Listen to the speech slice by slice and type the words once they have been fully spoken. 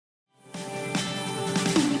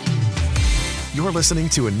You're listening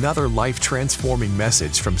to another life-transforming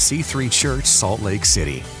message from C3 Church, Salt Lake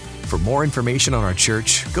City. For more information on our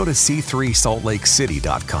church, go to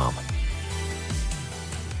c3saltlakecity.com.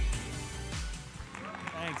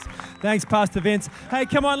 Thanks, Pastor Vince. Hey,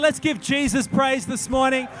 come on, let's give Jesus praise this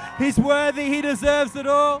morning. He's worthy. He deserves it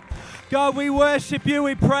all. God, we worship you.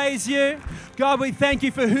 We praise you. God, we thank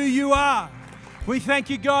you for who you are. We thank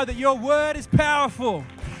you, God, that your word is powerful.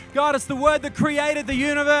 God, it's the word that created the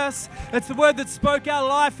universe. It's the word that spoke our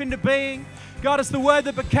life into being. God, it's the word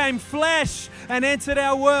that became flesh and entered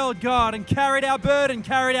our world, God, and carried our burden,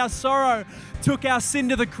 carried our sorrow, took our sin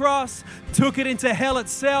to the cross, took it into hell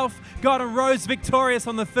itself, God, and rose victorious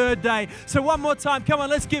on the third day. So one more time, come on,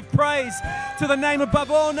 let's give praise to the name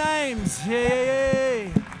above all names. Yeah.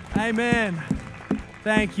 Amen.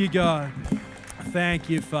 Thank you, God. Thank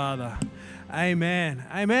you, Father. Amen.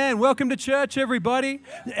 Amen. Welcome to church, everybody.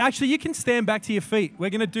 Actually, you can stand back to your feet. We're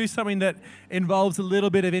going to do something that involves a little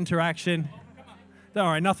bit of interaction. Don't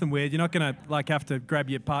worry, nothing weird. You're not going to have to grab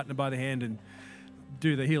your partner by the hand and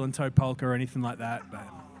do the heel and toe polka or anything like that. But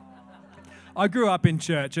I grew up in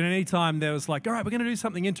church, and any time there was like, all right, we're going to do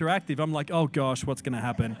something interactive, I'm like, oh gosh, what's going to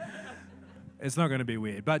happen? It's not going to be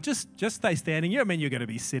weird. But just stay standing. You're going to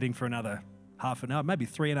be sitting for another half an hour, maybe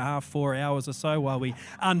 3.5, 4 hours or so while we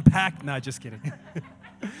unpack. No, just kidding.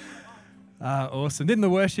 Awesome. Didn't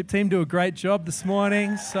the worship team do a great job this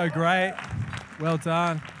morning? So great. Well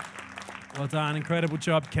done. Well done. Incredible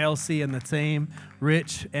job, Kelsey and the team.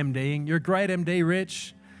 Rich, MDing. You're a great MD,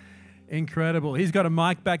 Rich. Incredible. He's got a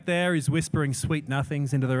mic back there. He's whispering sweet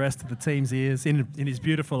nothings into the rest of the team's ears in his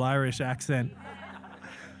beautiful Irish accent.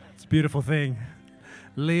 It's a beautiful thing.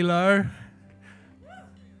 Lilo.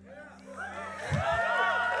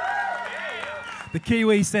 The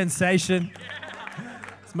Kiwi sensation.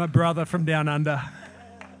 It's my brother from down under.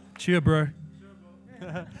 Cheer, bro.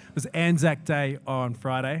 It was Anzac Day on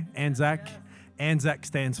Friday. Anzac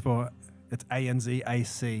stands for, it's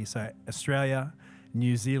ANZAC, so Australia,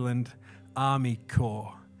 New Zealand Army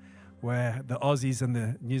Corps, where the Aussies and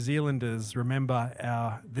the New Zealanders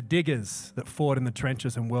remember the diggers that fought in the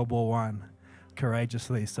trenches in World War I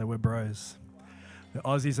courageously, so we're bros. The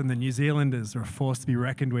Aussies and the New Zealanders are a force to be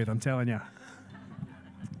reckoned with, I'm telling you.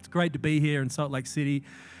 It's great to be here in Salt Lake City.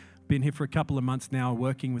 Been here for a couple of months now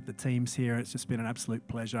working with the teams here. It's just been an absolute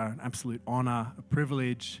pleasure, an absolute honor, a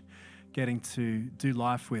privilege getting to do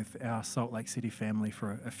life with our Salt Lake City family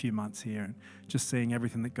for a few months here and just seeing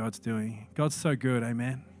everything that God's doing. God's so good,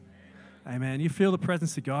 amen? Amen. You feel the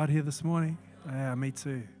presence of God here this morning? Yeah, me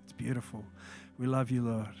too. It's beautiful. We love you,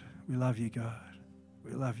 Lord. We love you, God.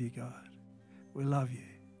 We love you, God. We love you.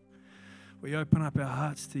 We open up our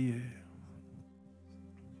hearts to you.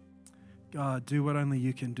 God, do what only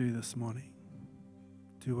you can do this morning.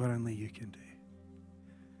 Do what only you can do.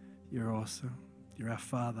 You're awesome. You're our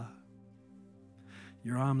Father.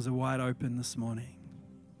 Your arms are wide open this morning.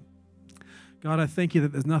 God, I thank you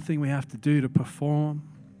that there's nothing we have to do to perform.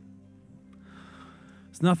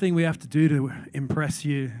 There's nothing we have to do to impress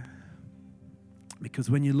you. Because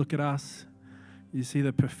when you look at us, you see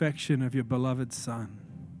the perfection of your beloved Son.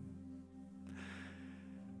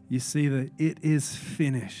 You see that it is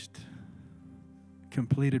finished.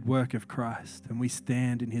 Completed work of Christ, and we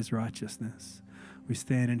stand in his righteousness. We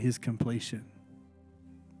stand in his completion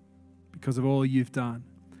because of all you've done.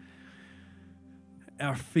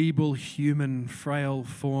 Our feeble, human, frail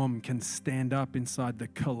form can stand up inside the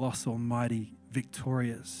colossal, mighty,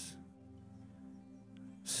 victorious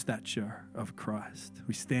stature of Christ.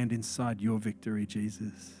 We stand inside your victory,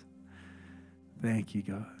 Jesus. Thank you,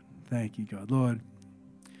 God. Thank you, God. Lord,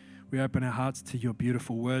 we open our hearts to your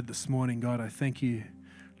beautiful word this morning, God. I thank you,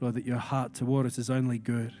 Lord, that your heart toward us is only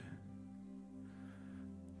good.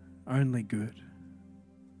 Only good.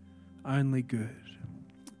 Only good.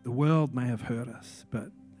 The world may have hurt us,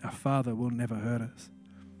 but our Father will never hurt us.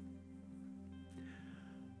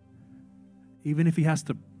 Even if he has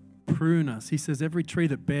to prune us, he says, every tree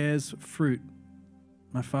that bears fruit,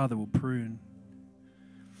 my Father will prune.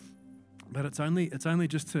 But it's only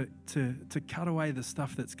just to cut away the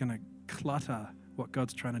stuff that's going to clutter what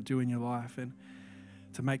God's trying to do in your life and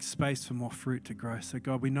to make space for more fruit to grow. So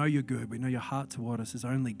God, we know you're good. We know your heart toward us is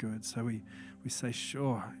only good. So we say,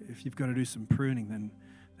 sure, if you've got to do some pruning, then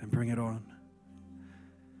bring it on.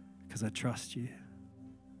 Because I trust you.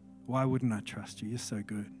 Why wouldn't I trust you? You're so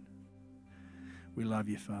good. We love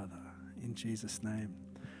you, Father, in Jesus' name.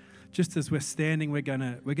 Just as we're standing, we're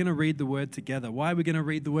gonna read the word together. Why are we gonna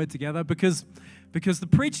read the word together? Because the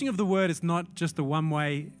preaching of the word is not just a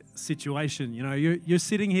one-way situation. You know, you're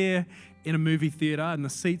sitting here in a movie theater and the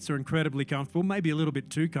seats are incredibly comfortable, maybe a little bit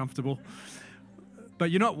too comfortable. But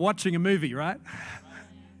you're not watching a movie, right?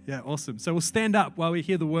 Yeah, awesome. So we'll stand up while we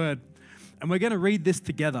hear the word. And we're going to read this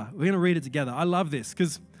together. We're going to read it together. I love this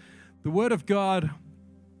because the Word of God,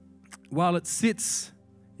 while it sits,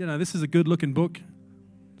 this is a good-looking book.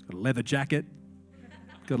 It's got a leather jacket.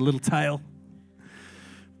 It's got a little tail.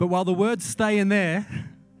 But while the words stay in there,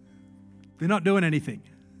 they're not doing anything.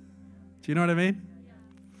 Do you know what I mean?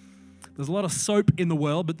 There's a lot of soap in the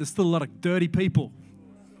world, but there's still a lot of dirty people.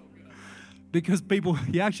 Because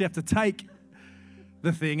you actually have to take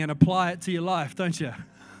the thing and apply it to your life, don't you?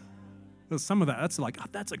 There's some of that. That's like,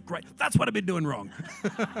 that's what I've been doing wrong.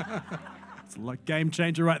 It's a game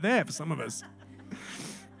changer right there for some of us.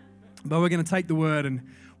 But we're going to take the word, and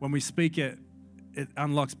when we speak it, it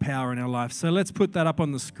unlocks power in our life. So let's put that up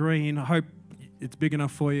on the screen. I hope it's big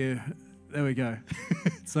enough for you. There we go.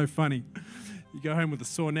 It's so funny. You go home with a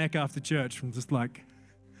sore neck after church from just like,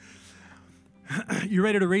 you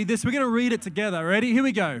ready to read this? We're going to read it together. Ready? Here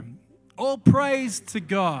we go. All praise to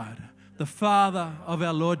God, the Father of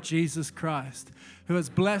our Lord Jesus Christ, who has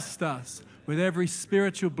blessed us with every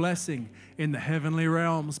spiritual blessing in the heavenly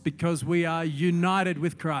realms because we are united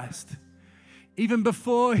with Christ. Even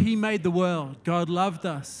before He made the world, God loved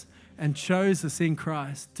us and chose us in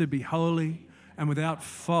Christ to be holy and without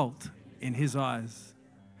fault in His eyes.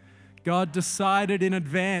 God decided in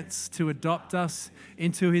advance to adopt us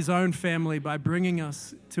into His own family by bringing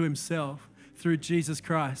us to Himself through Jesus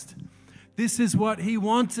Christ. This is what He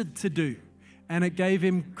wanted to do, and it gave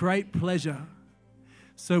Him great pleasure.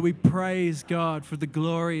 So we praise God for the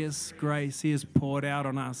glorious grace He has poured out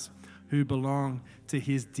on us who belong to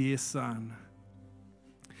His dear Son.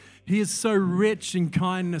 He is so rich in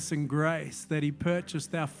kindness and grace that He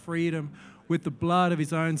purchased our freedom with the blood of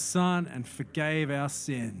His own Son and forgave our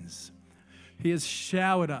sins. He has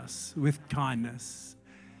showered us with kindness,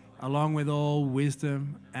 along with all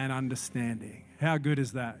wisdom and understanding. How good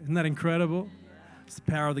is that? Isn't that incredible? It's the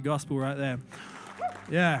power of the gospel right there.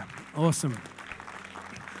 Yeah, awesome.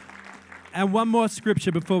 And one more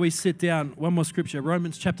scripture before we sit down. One more scripture.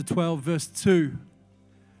 Romans chapter 12, verse 2.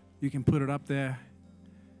 You can put it up there.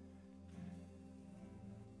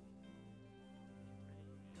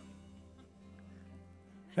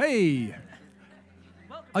 Hey,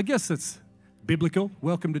 I guess it's biblical.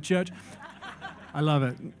 Welcome to church. I love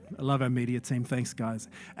it. I love our media team. Thanks, guys.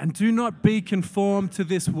 And do not be conformed to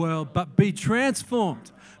this world, but be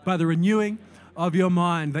transformed by the renewing of your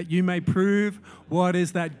mind, that you may prove what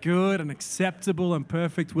is that good and acceptable and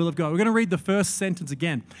perfect will of God. We're going to read the first sentence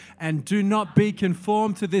again. And do not be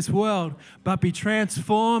conformed to this world, but be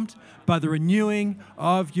transformed by the renewing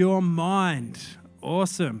of your mind.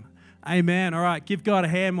 Awesome. Amen. All right, give God a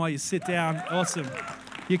hand while you sit down. Awesome.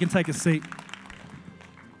 You can take a seat.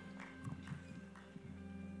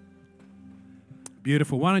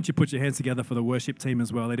 Beautiful. Why don't you put your hands together for the worship team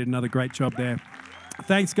as well? They did another great job there.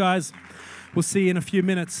 Thanks, guys. We'll see you in a few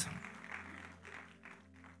minutes.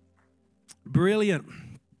 Brilliant.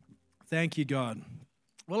 Thank you, God.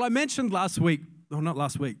 Well, I mentioned last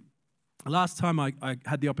time I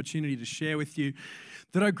had the opportunity to share with you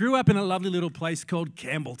that I grew up in a lovely little place called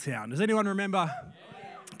Campbelltown. Does anyone remember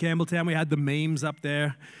Campbelltown? We had the memes up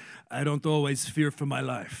there. I don't always fear for my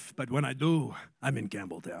life, but when I do, I'm in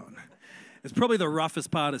Campbelltown. It's probably the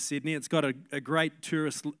roughest part of Sydney. It's got a great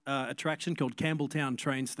tourist attraction called Campbelltown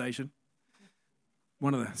Train Station.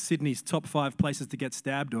 One of Sydney's top 5 places to get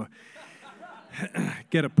stabbed or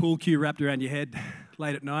get a pool cue wrapped around your head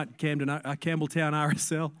late at night, Campbelltown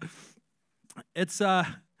RSL. It's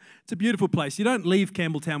a beautiful place. You don't leave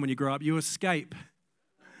Campbelltown when you grow up. You escape.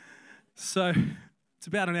 So it's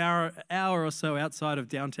about an hour or so outside of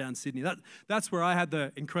downtown Sydney. That's where I had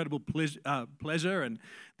the incredible pleasure and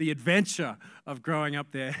the adventure of growing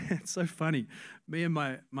up there. It's so funny. Me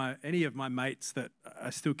and any of my mates that I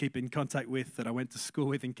still keep in contact with, that I went to school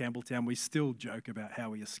with in Campbelltown, we still joke about how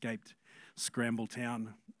we escaped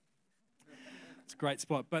Scrambletown. It's a great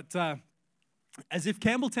spot. But as if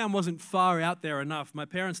Campbelltown wasn't far out there enough, my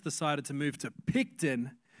parents decided to move to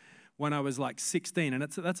Picton when I was like 16, and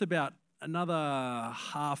that's about another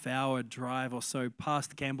half-hour drive or so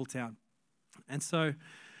past Campbelltown. And so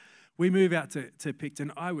we move out to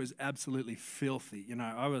Picton. I was absolutely filthy.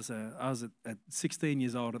 I was at 16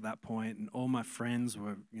 years old at that point, and all my friends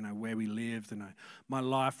were, where we lived, and my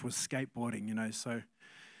life was skateboarding, so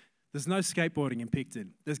there's no skateboarding in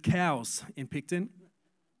Picton. There's cows in Picton.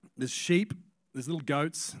 There's sheep. There's little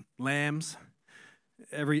goats, lambs.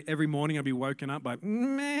 Every morning I'd be woken up by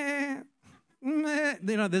meh, meh.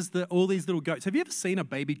 There's all these little goats. Have you ever seen a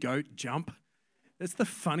baby goat jump? It's the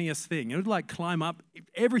funniest thing. It would climb up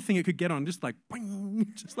everything it could get on, just boing,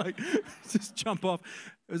 just jump off.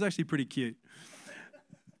 It was actually pretty cute.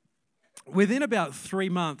 within about 3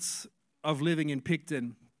 months of living in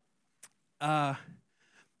Picton, my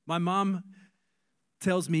mum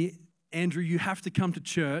tells me, Andrew, you have to come to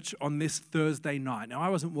church on this Thursday night. Now, I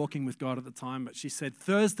wasn't walking with God at the time, but she said,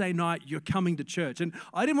 Thursday night, you're coming to church. And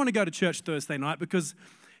I didn't want to go to church Thursday night because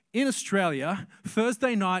in Australia,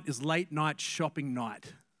 Thursday night is late night shopping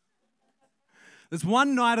night. There's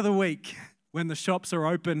one night of the week when the shops are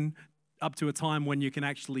open up to a time when you can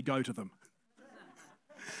actually go to them.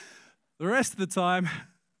 The rest of the time,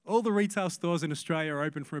 all the retail stores in Australia are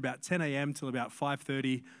open from about 10 a.m. till about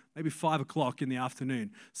 5:30, maybe 5 o'clock in the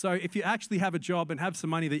afternoon. So if you actually have a job and have some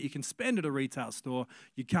money that you can spend at a retail store,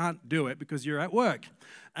 you can't do it because you're at work.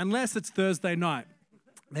 Unless it's Thursday night.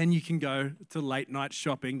 Then you can go to late night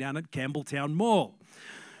shopping down at Campbelltown Mall,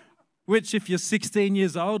 which if you're 16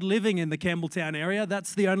 years old living in the Campbelltown area,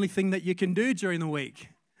 that's the only thing that you can do during the week.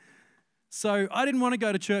 So I didn't want to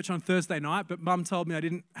go to church on Thursday night, but Mum told me I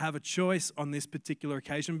didn't have a choice on this particular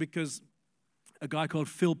occasion because a guy called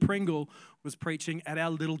Phil Pringle was preaching at our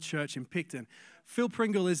little church in Picton. Phil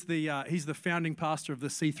Pringle is he's the founding pastor of the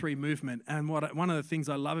C3 movement, and one of the things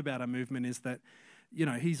I love about our movement is that, you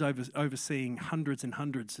know, he's overseeing hundreds and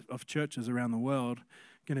hundreds of churches around the world,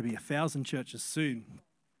 going to be 1,000 churches soon,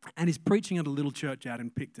 and he's preaching at a little church out in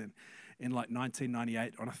Picton in like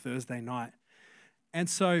 1998 on a Thursday night, and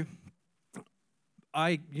so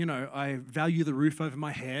I value the roof over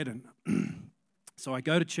my head, and so I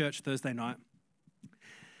go to church Thursday night,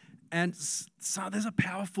 and so there's a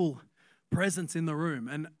powerful presence in the room,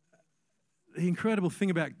 and the incredible thing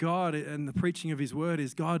about God and the preaching of His Word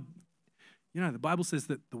is God, you know, the Bible says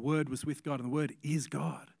that the Word was with God, and the Word is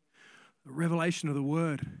God. The revelation of the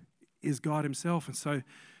Word is God Himself, and so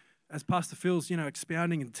as Pastor Phil's,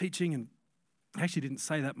 expounding and teaching, and I actually didn't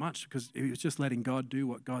say that much because he was just letting God do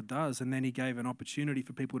what God does. And then he gave an opportunity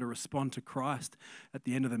for people to respond to Christ at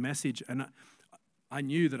the end of the message. And I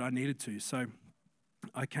knew that I needed to. So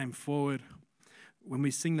I came forward. When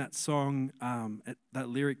we sing that song, that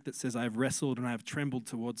lyric that says, I have wrestled and I have trembled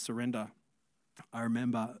towards surrender, I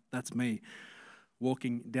remember that's me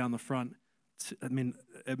walking down the front. I mean,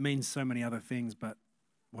 it means so many other things, but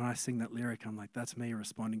when I sing that lyric, I'm like, that's me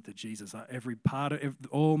responding to Jesus. Every part of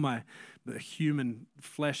the human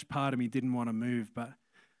flesh part of me didn't want to move, but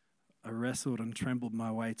I wrestled and trembled my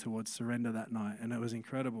way towards surrender that night, and it was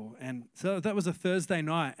incredible. And so that was a Thursday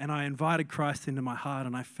night, and I invited Christ into my heart,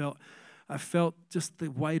 and I felt just the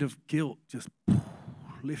weight of guilt just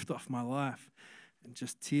lift off my life, and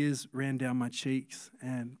just tears ran down my cheeks,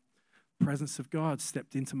 and the presence of God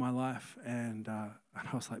stepped into my life, and I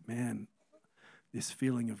was like, man, this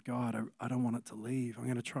feeling of God, I don't want it to leave. I'm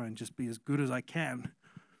going to try and just be as good as I can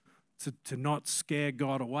to not scare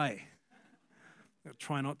God away. I'll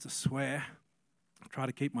try not to swear. I'll try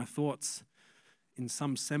to keep my thoughts in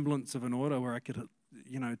some semblance of an order where I could,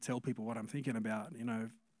 tell people what I'm thinking about.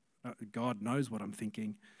 God knows what I'm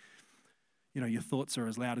thinking. Your thoughts are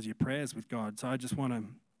as loud as your prayers with God. So I just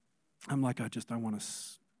don't want to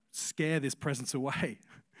scare this presence away.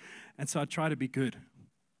 And so I try to be good.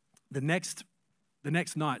 The next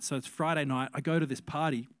night, so it's Friday night, I go to this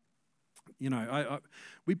party.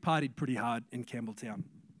 We partied pretty hard in Campbelltown.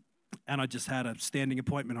 And I just had a standing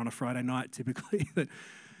appointment on a Friday night, typically, that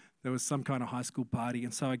there was some kind of high school party.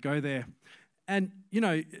 And so I go there. And,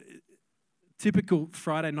 typical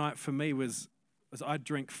Friday night for me was I'd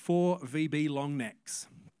drink 4 VB long necks,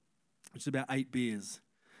 which is about 8 beers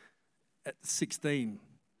at 16.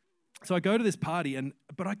 So I go to this party,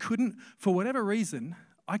 but I couldn't, for whatever reason,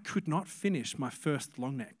 I could not finish my first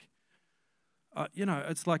long neck.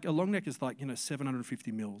 It's like a long neck is like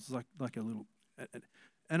 750 mils, like a little,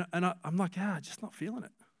 and I'm like, just not feeling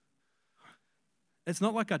it. It's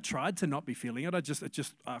not like I tried to not be feeling it.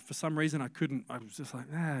 For some reason I couldn't. I was just like,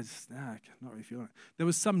 I'm not really feeling it. There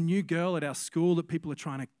was some new girl at our school that people are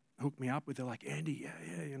trying to hook me up with. They're like, Andy,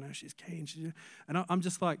 yeah, she's keen. And I'm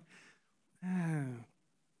just like, I'm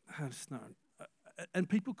just not. And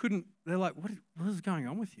people couldn't, they're like, what is going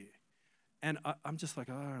on with you? And I'm just like,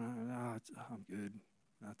 no, I'm good.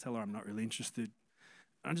 And I tell her I'm not really interested.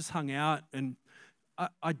 And I just hung out, and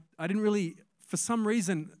I didn't really, for some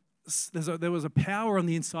reason, there was a power on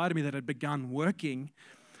the inside of me that had begun working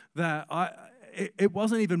that it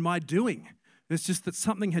wasn't even my doing. It's just that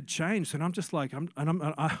something had changed, and I'm just like,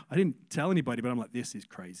 I didn't tell anybody, but I'm like, this is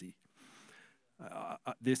crazy.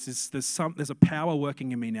 There's a power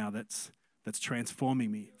working in me now that's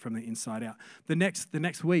transforming me from the inside out. The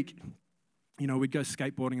next week, we'd go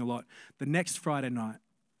skateboarding a lot. The next Friday night,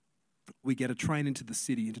 we get a train into the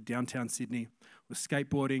city, into downtown Sydney. We're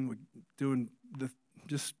skateboarding. We're doing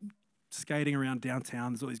just skating around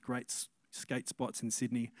downtown. There's all these great skate spots in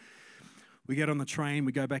Sydney. We get on the train,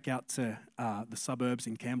 we go back out to the suburbs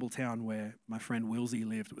in Campbelltown where my friend Wilsey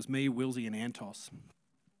lived. It was me, Wilsey, and Antos.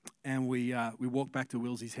 And we walked back to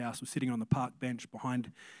Wilsey's house. We're sitting on the park bench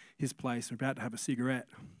behind his place. We're about to have a cigarette.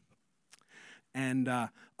 And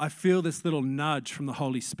I feel this little nudge from the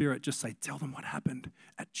Holy Spirit just say, tell them what happened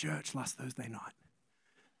at church last Thursday night.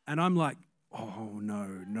 And I'm like, oh,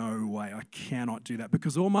 no way. I cannot do that.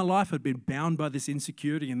 Because all my life I'd been bound by this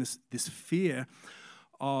insecurity and this fear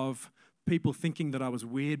of people thinking that I was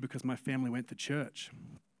weird because my family went to church.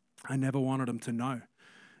 I never wanted them to know.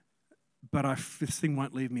 But this thing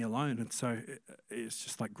won't leave me alone. And so it's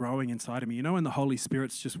just like growing inside of me. You know when the Holy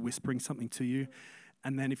Spirit's just whispering something to you?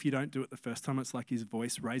 And then if you don't do it the first time, it's like his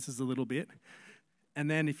voice raises a little bit. And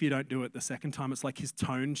then if you don't do it the second time, it's like his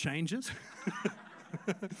tone changes.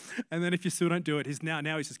 And then if you still don't do it,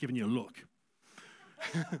 now he's just giving you a look.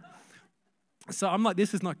 So I'm like,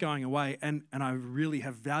 this is not going away. And I really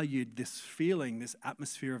have valued this feeling, this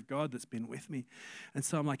atmosphere of God that's been with me. And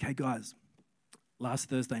so I'm like, hey guys, last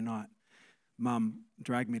Thursday night, Mum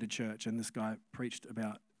dragged me to church and this guy preached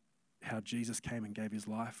about how Jesus came and gave his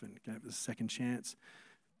life and gave us a second chance.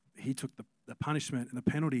 He took the punishment and the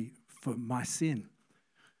penalty for my sin.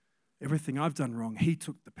 Everything I've done wrong, he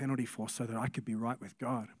took the penalty for so that I could be right with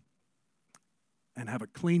God and have a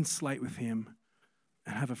clean slate with him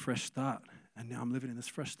and have a fresh start. And now I'm living in this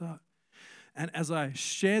fresh start. And as I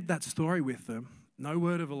shared that story with them, no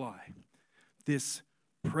word of a lie, this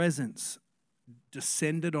presence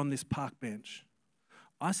descended on this park bench.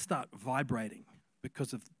 I start vibrating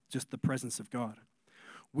because of just the presence of God.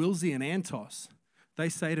 Wilsey and Antos, they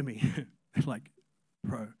say to me, they're like,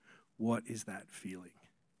 bro, what is that feeling?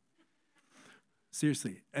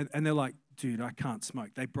 Seriously. And they're like, dude, I can't smoke.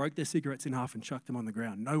 They broke their cigarettes in half and chucked them on the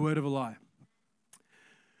ground. No word of a lie.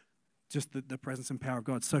 Just the presence and power of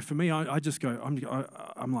God. So for me, I just go,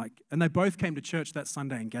 I'm like, and they both came to church that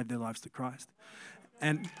Sunday and gave their lives to Christ.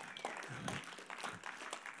 And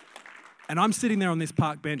I'm sitting there on this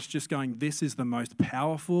park bench just going, this is the most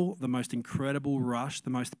powerful, the most incredible rush, the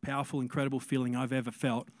most powerful, incredible feeling I've ever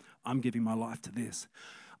felt. I'm giving my life to this.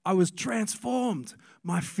 I was transformed.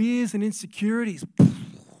 My fears and insecurities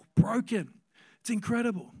broken. It's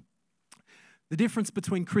incredible. The difference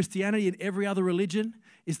between Christianity and every other religion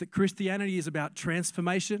is that Christianity is about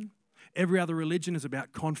transformation. Every other religion is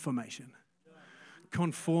about conformation.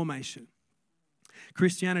 Conformation.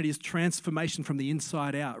 Christianity is transformation from the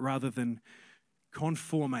inside out rather than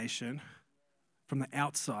conformation from the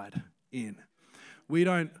outside in.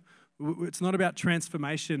 It's not about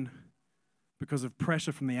transformation because of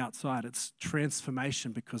pressure from the outside. It's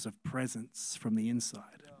transformation because of presence from the inside.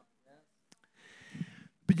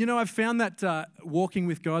 But you know, I've found that walking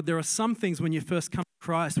with God, there are some things when you first come to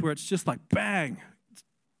Christ where it's just like, bang, it's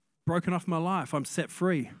broken off my life. I'm set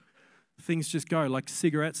free. Things just go. Like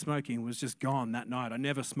cigarette smoking was just gone that night. I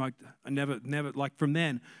never smoked. I never, like from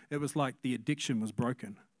then, it was like the addiction was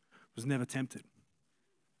broken. I was never tempted.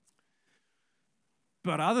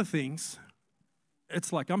 But other things,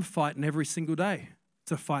 it's like I'm fighting every single day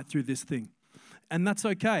to fight through this thing. And that's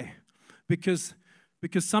okay because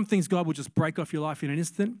some things God will just break off your life in an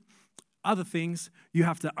instant. Other things, you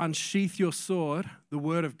have to unsheath your sword, the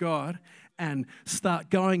word of God, and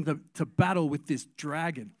start going to battle with this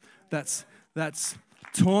dragon that's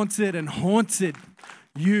taunted and haunted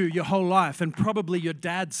you your whole life, and probably your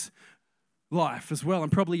dad's life as well,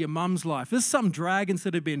 and probably your mum's life. There's some dragons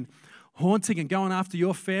that have been haunting and going after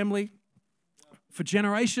your family for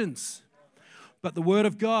generations. But the word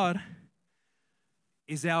of God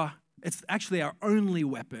is it's actually our only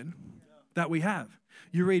weapon that we have.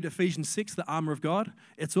 You read Ephesians 6, the armor of God,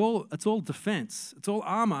 it's all defense. It's all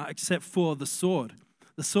armor except for the sword.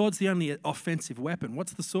 The sword's the only offensive weapon.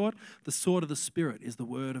 What's the sword? The sword of the Spirit is the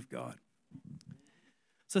word of God.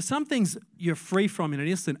 So some things you're free from in an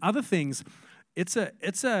instant. Other things, it's a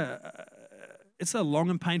long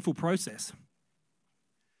and painful process.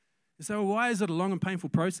 So why is it a long and painful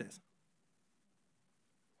process?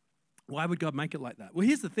 Why would God make it like that? Well,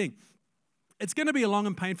 here's the thing. It's going to be a long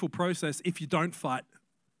and painful process if you don't fight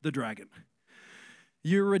the dragon.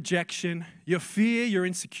 Your rejection, your fear, your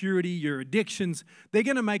insecurity, your addictions, they're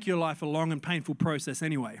going to make your life a long and painful process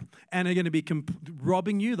anyway. And they're going to be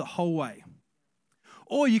robbing you the whole way.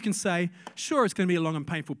 Or you can say, sure, it's going to be a long and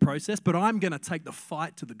painful process, but I'm going to take the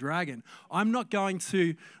fight to the dragon. I'm not going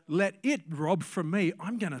to let it rob from me.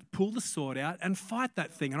 I'm going to pull the sword out and fight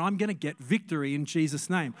that thing, and I'm going to get victory in Jesus'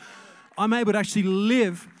 name. I'm able to actually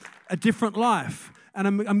live a different life, and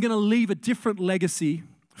I'm going to leave a different legacy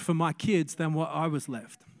for my kids than what I was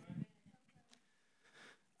left.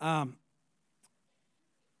 I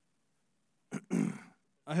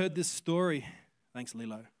I heard this story. Thanks,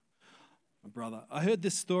 Lilo, my brother. I heard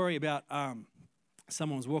this story about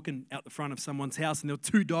someone was walking out the front of someone's house and there were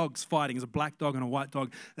two dogs fighting. There's a black dog and a white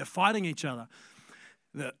dog. They're fighting each other.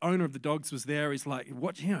 The owner of the dogs was there. He's like,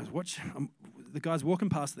 watch. The guy's walking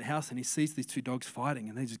past the house and he sees these two dogs fighting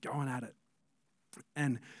and they're just going at it.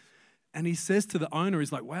 And he says to the owner,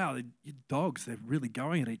 he's like, wow, your dogs, they're really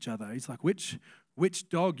going at each other. He's like, which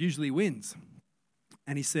dog usually wins?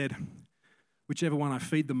 And he said, whichever one I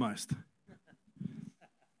feed the most.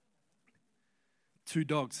 Two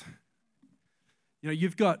dogs. You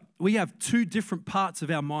know, we have two different parts of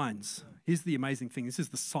our minds. Here's the amazing thing. This is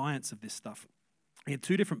the science of this stuff. We have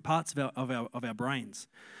two different parts of our brains.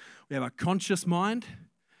 We have our conscious mind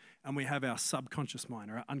and we have our subconscious mind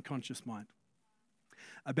or our unconscious mind.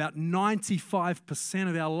 About 95%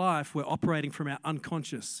 of our life, we're operating from our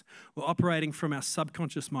unconscious. We're operating from our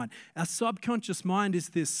subconscious mind. Our subconscious mind is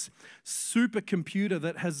this supercomputer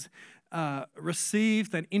that has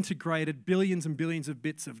received and integrated billions and billions of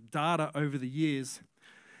bits of data over the years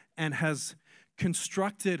and has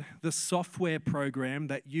constructed the software program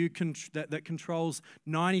that that controls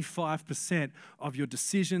 95% of your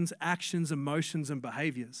decisions, actions, emotions, and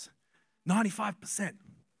behaviors. 95%.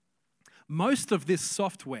 Most of this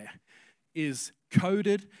software is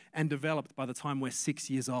coded and developed by the time we're 6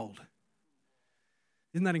 years old.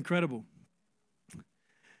 Isn't that incredible?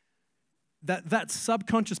 That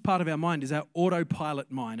subconscious part of our mind is our autopilot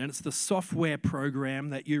mind, and it's the software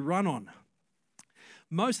program that you run on.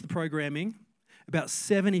 Most of the programming, about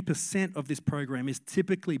 70% of this program is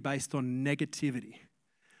typically based on negativity.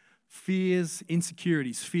 Fears,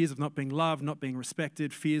 insecurities, fears of not being loved, not being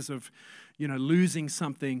respected, fears of, losing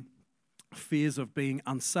something, fears of being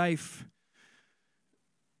unsafe,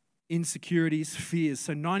 insecurities, fears.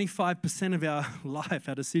 So 95% of our life,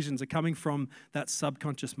 our decisions are coming from that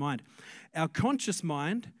subconscious mind. Our conscious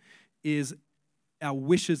mind is our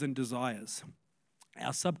wishes and desires.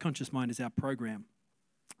 Our subconscious mind is our program.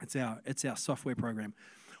 It's our software program.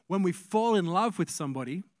 When we fall in love with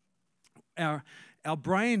somebody, our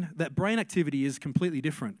brain activity is completely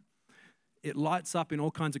different. It lights up in all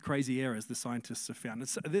kinds of crazy areas, the scientists have found.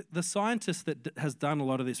 The scientist that has done a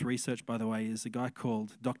lot of this research, by the way, is a guy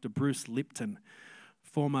called Dr. Bruce Lipton,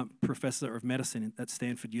 former professor of medicine at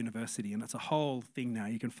Stanford University, and it's a whole thing now.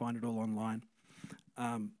 You can find it all online.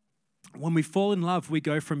 When we fall in love, we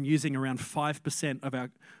go from using around 5% of our,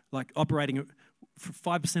 operating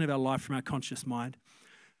 5% of our life from our conscious mind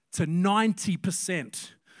to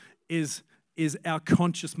 90% is our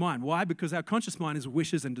conscious mind. Why? Because our conscious mind is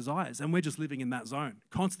wishes and desires, and we're just living in that zone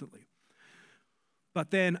constantly.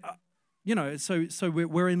 But then, so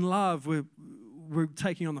we're in love. We're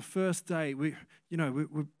taking on the first date. We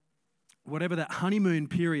whatever that honeymoon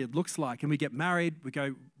period looks like, and we get married. We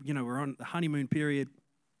go, we're on the honeymoon period,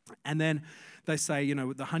 and then they say,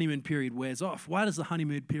 the honeymoon period wears off. Why does the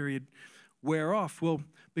honeymoon period wear off? Well,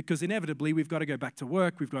 because inevitably we've got to go back to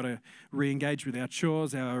work, we've got to re-engage with our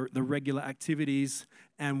chores, the regular activities,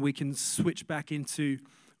 and we can switch back into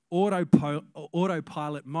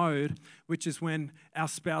autopilot mode, which is when our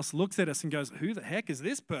spouse looks at us and goes, who the heck is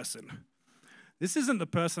this person? This isn't the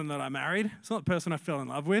person that I married. It's not the person I fell in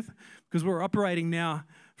love with, because we're operating now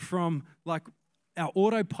from our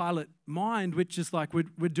autopilot mind, which is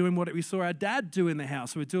we're doing what we saw our dad do in the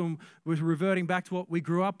house. We're reverting back to what we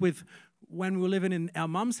grew up with when we were living in our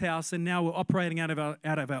mum's house, and now we're operating out of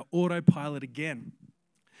our autopilot again.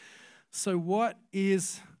 So what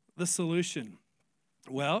is the solution?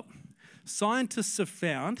 Well, scientists have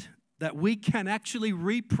found that we can actually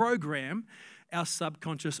reprogram our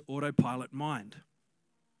subconscious autopilot mind.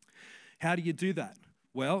 How do you do that?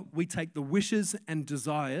 Well, we take the wishes and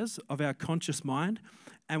desires of our conscious mind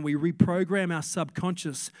and we reprogram our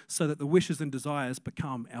subconscious so that the wishes and desires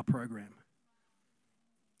become our program.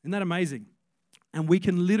 Isn't that amazing? And we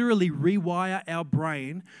can literally rewire our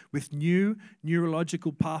brain with new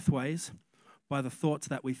neurological pathways by the thoughts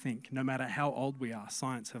that we think, no matter how old we are,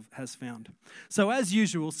 science has found. So as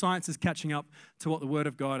usual, science is catching up to what the Word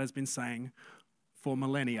of God has been saying for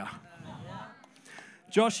millennia.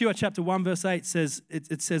 Joshua chapter 1 verse 8 says,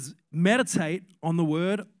 it says, meditate on the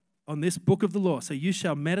word, on this book of the law. So you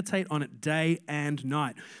shall meditate on it day and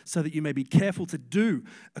night, so that you may be careful to do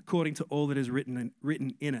according to all that is written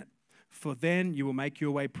in it. For then you will make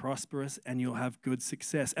your way prosperous and you'll have good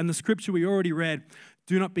success. And the scripture we already read,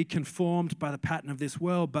 do not be conformed by the pattern of this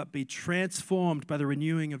world, but be transformed by the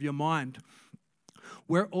renewing of your mind.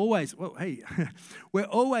 We're always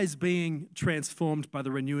being transformed by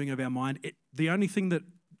the renewing of our mind. The only thing that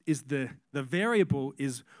is the variable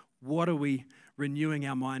is, what are we renewing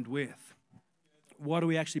our mind with? what are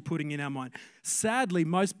we actually putting in our mind? Sadly,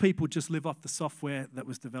 most people just live off the software that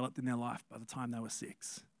was developed in their life by the time they were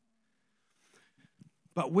 6.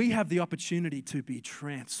 But we have the opportunity to be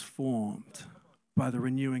transformed by the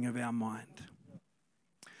renewing of our mind.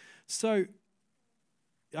 So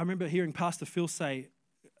I remember hearing Pastor Phil say,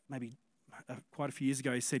 maybe quite a few years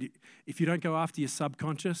ago, he said, if you don't go after your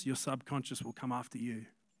subconscious will come after you.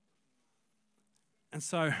 And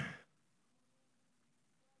so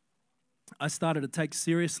I started to take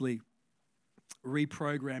seriously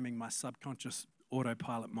reprogramming my subconscious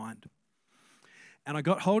autopilot mind. And I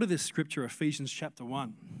got hold of this scripture, Ephesians chapter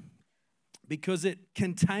 1, because it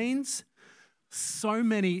contains so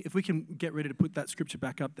many, if we can get ready to put that scripture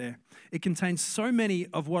back up there, it contains so many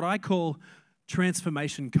of what I call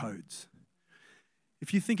transformation codes.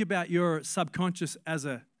 If you think about your subconscious as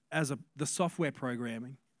the software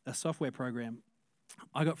programming, a software program,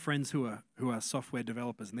 I got friends who are software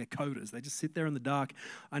developers and they're coders. They just sit there in the dark.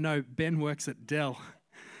 I know Ben works at Dell,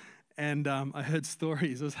 and I heard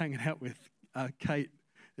stories. I was hanging out with Kate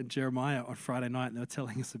and Jeremiah on Friday night, and they were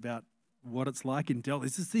telling us about what it's like in Dell.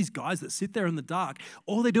 It's just these guys that sit there in the dark.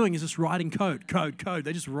 All they're doing is just writing code.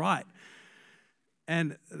 They just write.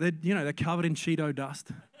 And they're covered in Cheeto dust.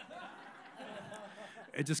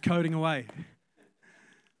 It's just coding away.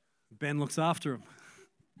 Ben looks after them.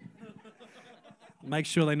 Make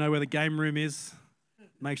sure they know where the game room is.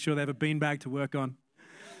 Make sure they have a beanbag to work on.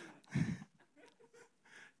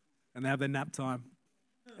 And they have their nap time.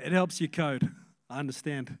 It helps you code. I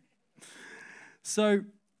understand. So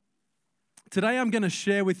today I'm going to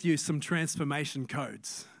share with you some transformation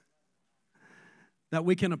codes that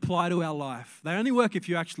we can apply to our life. They only work if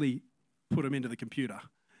you actually put them into the computer.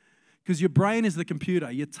 Because your brain is the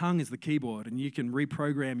computer, your tongue is the keyboard, and you can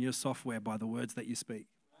reprogram your software by the words that you speak.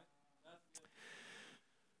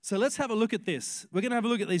 So let's have a look at this. We're going to have a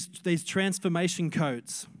look at these transformation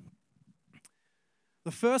codes.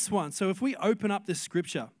 The first one, so if we open up this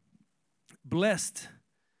scripture, blessed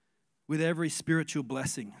with every spiritual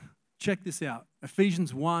blessing. Check this out.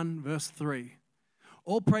 Ephesians 1, verse 3.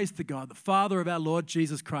 All praise to God, the Father of our Lord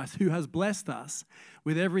Jesus Christ, who has blessed us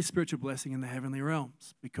with every spiritual blessing in the heavenly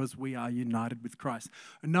realms, because we are united with Christ.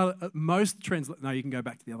 No, you can go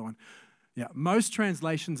back to the other one. Yeah, most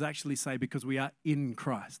translations actually say because we are in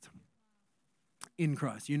Christ. In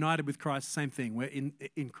Christ. United with Christ, same thing. We're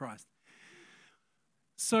in Christ.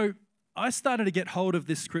 So I started to get hold of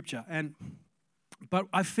this scripture, but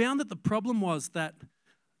I found that the problem was that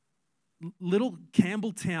little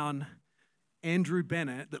Campbelltown Andrew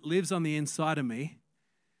Bennett that lives on the inside of me,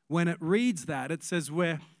 when it reads that, it says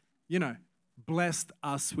we're, blessed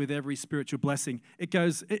us with every spiritual blessing. It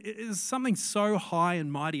is something so high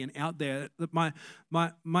and mighty and out there that my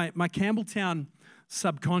Campbelltown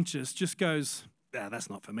subconscious just goes,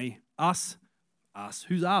 that's not for me. Us.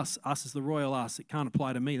 Who's us? Us is the royal us. It can't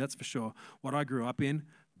apply to me, that's for sure. What I grew up in,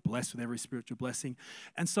 blessed with every spiritual blessing.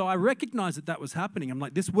 And so I recognized that was happening. I'm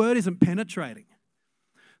like, this word isn't penetrating.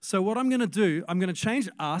 So what I'm going to do, I'm going to change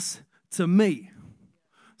us to me.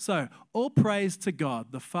 So all praise to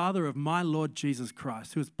God, the Father of my Lord Jesus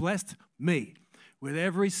Christ, who has blessed me with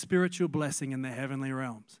every spiritual blessing in the heavenly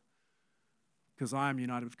realms, because I am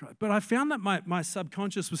united with Christ. But I found that my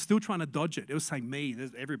subconscious was still trying to dodge it. It was saying me.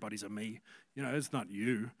 Everybody's a me. It's not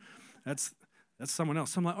you. That's someone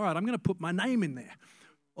else. So I'm like, all right, I'm going to put my name in there.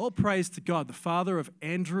 All praise to God, the Father of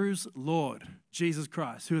Andrew's Lord, Jesus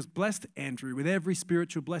Christ, who has blessed Andrew with every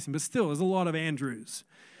spiritual blessing. But still, there's a lot of Andrews.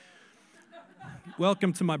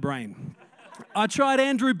 Welcome to my brain. I tried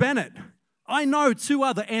Andrew Bennett. I know 2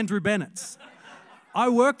 other Andrew Bennetts. I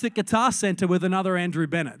worked at Guitar Center with another Andrew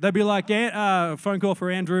Bennett. They'd be like, phone call for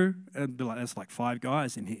Andrew. And I'd be like, that's like 5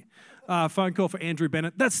 guys in here. Phone call for Andrew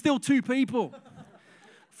Bennett. That's still 2 people.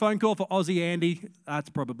 Phone call for Aussie Andy. That's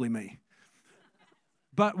probably me.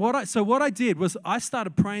 But what I did was I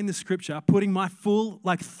started praying the scripture, putting my full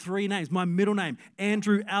 3 names, my middle name,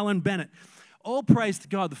 Andrew Allen Bennett. All praise to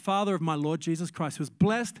God, the Father of my Lord Jesus Christ, who has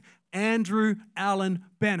blessed Andrew Allen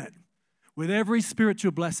Bennett with every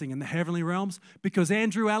spiritual blessing in the heavenly realms, because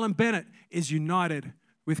Andrew Allen Bennett is united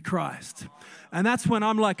with Christ. And that's when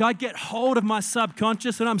I'm like, I get hold of my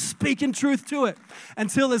subconscious and I'm speaking truth to it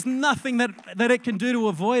until there's nothing that it can do to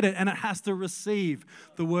avoid it, and it has to receive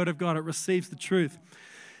the word of God. It receives the truth.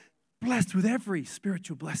 Blessed with every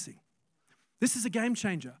spiritual blessing. This is a game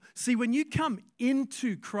changer. See, when you come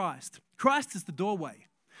into Christ, Christ is the doorway.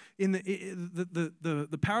 In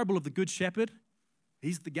the parable of the Good Shepherd,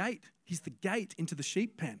 he's the gate. He's the gate into the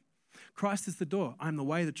sheep pen. Christ is the door. I am the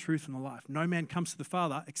way, the truth, and the life. No man comes to the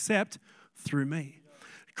Father except through me.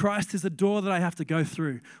 Christ is the door that I have to go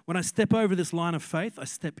through. When I step over this line of faith, I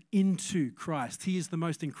step into Christ. He is the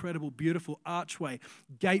most incredible, beautiful archway,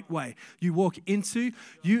 gateway. You walk into,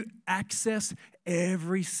 you access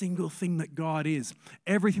every single thing that God is.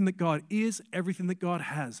 Everything that God is, everything that God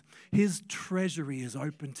has. His treasury is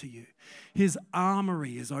open to you. His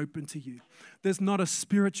armory is open to you. There's not a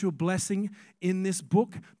spiritual blessing in this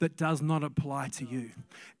book that does not apply to you.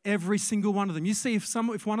 Every single one of them. You see,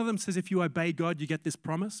 if one of them says, if you obey God, you get this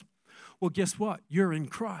promise. Well, guess what? You're in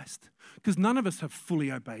Christ. Because none of us have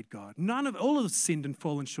fully obeyed God. All of us sinned and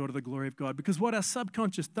fallen short of the glory of God. Because what our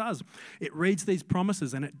subconscious does, it reads these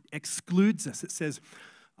promises and it excludes us. It says,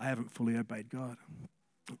 I haven't fully obeyed God.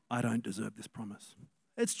 I don't deserve this promise.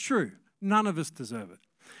 It's true. None of us deserve it.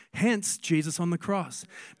 Hence, Jesus on the cross.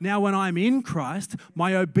 Now, when I'm in Christ,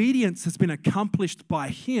 my obedience has been accomplished by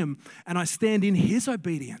Him, and I stand in His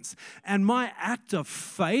obedience. And my act of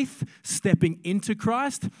faith, stepping into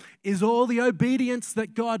Christ, is all the obedience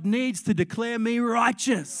that God needs to declare me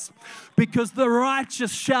righteous. Because the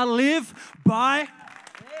righteous shall live by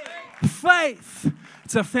faith.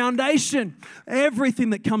 It's a foundation. Everything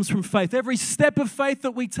that comes from faith, every step of faith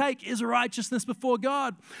that we take is righteousness before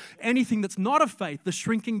God. Anything that's not of faith, the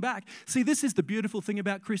shrinking back. See, this is the beautiful thing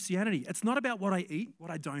about Christianity. It's not about what I eat,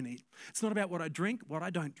 what I don't eat. It's not about what I drink, what I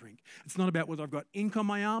don't drink. It's not about whether I've got ink on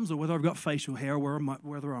my arms or whether I've got facial hair or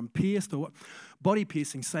whether I'm pierced or what. Body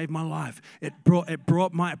piercing saved my life. It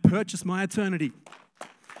purchased my eternity.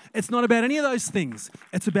 It's not about any of those things.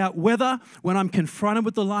 It's about whether, when I'm confronted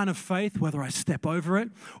with the line of faith, whether I step over it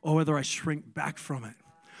or whether I shrink back from it.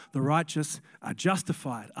 The righteous are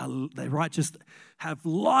justified. The righteous have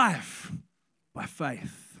life by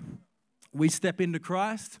faith. We step into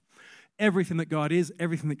Christ. Everything that God is,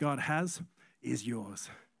 everything that God has is yours.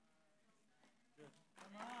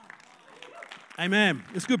 Amen.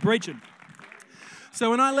 It's good preaching. So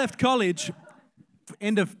when I left college,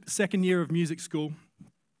 end of second year of music school,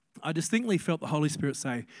 I distinctly felt the Holy Spirit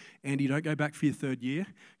say, Andy, don't go back for your third year,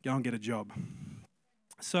 go and get a job.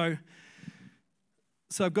 So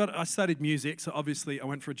I studied music, so obviously I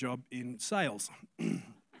went for a job in sales. I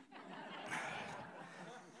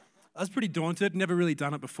was pretty daunted, never really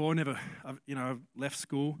done it before, I left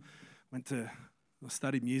school,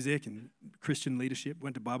 studied music and Christian leadership,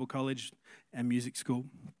 went to Bible college and music school.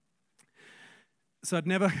 So I'd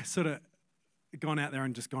never sort of gone out there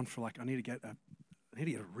and just gone for I need to get a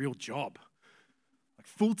real job,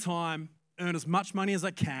 full-time, earn as much money as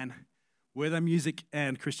I can with a music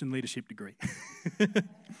and Christian leadership degree.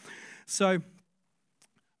 So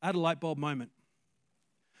I had a light bulb moment.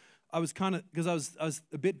 I was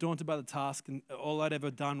a bit daunted by the task, and all I'd ever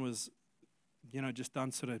done was, just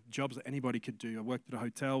done sort of jobs that anybody could do. I worked at a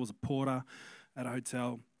hotel, was a porter at a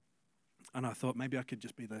hotel, and I thought maybe I could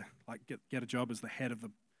just be get a job as the head of the,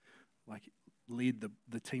 lead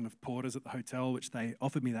the team of porters at the hotel, which they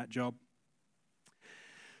offered me that job.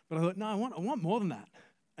 But I thought, no, I want more than that.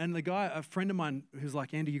 And a friend of mine who's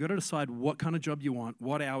like, Andy, you got to decide what kind of job you want,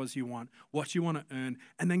 what hours you want, what you want to earn,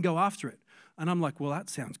 and then go after it. And I'm like, well, that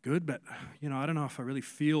sounds good, but I don't know if I really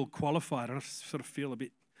feel qualified. I sort of feel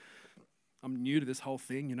I'm new to this whole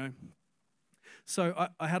thing, So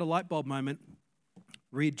I had a light bulb moment.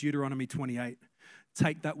 Read Deuteronomy 28.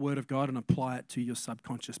 Take that word of God and apply it to your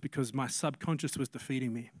subconscious, because my subconscious was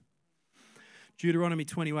defeating me. Deuteronomy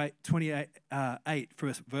 28,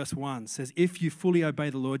 verse 1 says, if you fully obey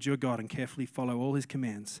the Lord your God and carefully follow all His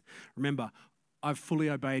commands. Remember, I've fully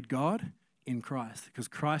obeyed God in Christ, because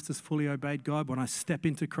Christ has fully obeyed God. When I step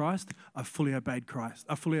into Christ, I've fully obeyed Christ.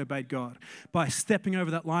 I've fully obeyed God. By stepping over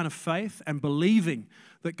that line of faith and believing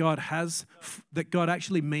that God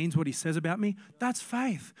actually means what He says about me, that's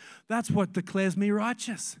faith. That's what declares me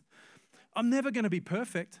righteous. I'm never going to be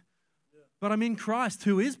perfect, but I'm in Christ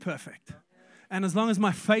who is perfect. And as long as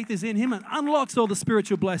my faith is in Him, it unlocks all the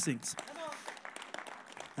spiritual blessings.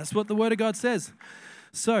 That's what the Word of God says.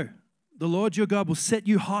 So, the Lord your God will set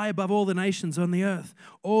you high above all the nations on the earth.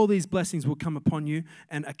 All these blessings will come upon you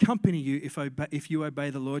and accompany you if you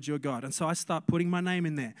obey the Lord your God. And so I start putting my name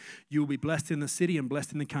in there. You will be blessed in the city and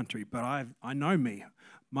blessed in the country. But I know me.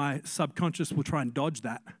 My subconscious will try and dodge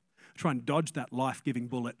that life-giving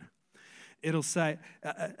bullet. It'll say,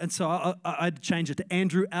 and so I'd change it to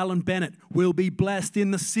Andrew Allen Bennett will be blessed in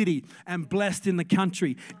the city and blessed in the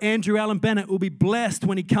country. Andrew Allen Bennett will be blessed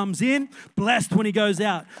when he comes in, blessed when he goes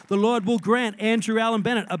out. The Lord will grant Andrew Allen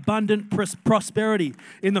Bennett abundant prosperity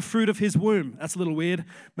in the fruit of his womb. That's a little weird.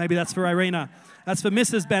 Maybe that's for Irina. That's for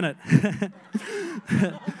Mrs. Bennett.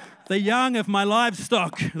 The young of my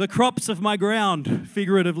livestock, the crops of my ground,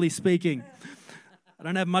 figuratively speaking. I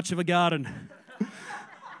don't have much of a garden.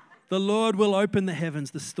 The Lord will open the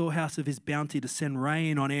heavens, the storehouse of his bounty, to send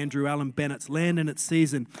rain on Andrew Allen Bennett's land in its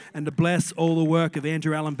season and to bless all the work of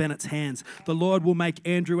Andrew Allen Bennett's hands. The Lord will make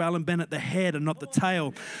Andrew Allen Bennett the head and not the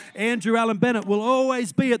tail. Andrew Allen Bennett will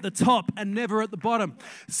always be at the top and never at the bottom.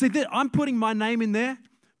 See, I'm putting my name in there,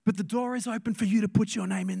 but the door is open for you to put your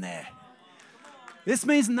name in there. This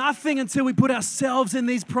means nothing until we put ourselves in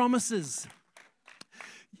these promises.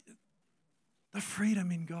 The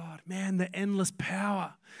freedom in God, man, the endless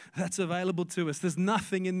power that's available to us. There's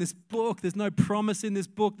nothing in this book, there's no promise in this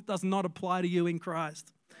book that does not apply to you in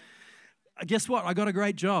Christ. Guess what? I got a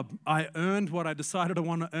great job. I earned what I decided I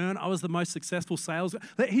want to earn. I was the most successful sales.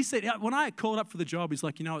 He said, when I called up for the job, he's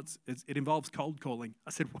like, it involves cold calling.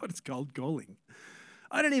 I said, what is cold calling?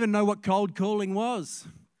 I didn't even know what cold calling was.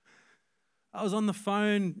 I was on the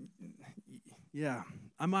phone. Yeah,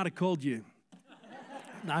 I might have called you.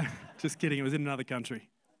 No, just kidding. It was in another country.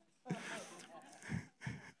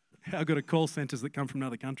 How good are call centers that come from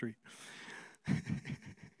another country?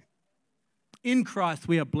 In Christ,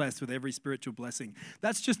 we are blessed with every spiritual blessing.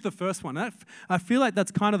 That's just the first one. I feel like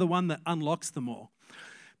that's kind of the one that unlocks them all.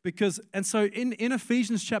 So in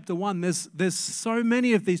Ephesians chapter 1, there's so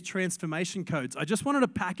many of these transformation codes. I just wanted to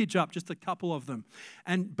package up just a couple of them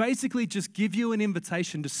and basically just give you an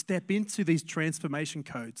invitation to step into these transformation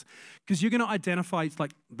codes, because you're going to identify, it's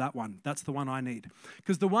like that one. That's the one I need.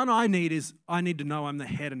 Because the one I need is I need to know I'm the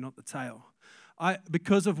head and not the tail.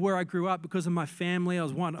 Because of where I grew up, because of my family, I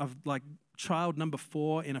was one of child number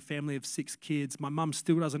 4 in a family of 6 kids. My mum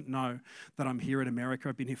still doesn't know that I'm here in America.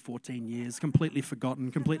 I've been here 14 years, completely forgotten,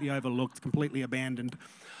 completely overlooked, completely abandoned.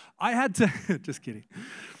 I had to, just kidding.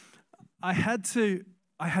 I had to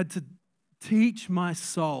teach my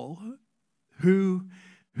soul who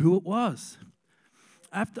it was.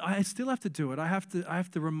 I still have to do it. I have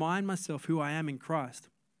to remind myself who I am in Christ.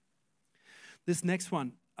 This next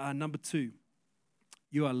one, number 2,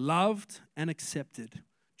 you are loved and accepted,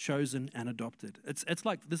 chosen and adopted. It's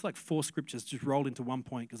like there's 4 scriptures just rolled into one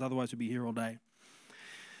point, because otherwise we'd be here all day.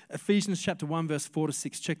 Ephesians chapter 1 verse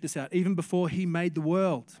 4-6. Check this out. Even before he made the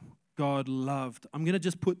world, God loved. I'm going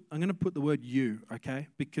to put the word you, okay?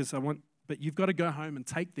 But you've got to go home and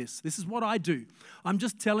take this. This is what I do. I'm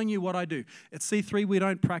just telling you what I do. At C3 we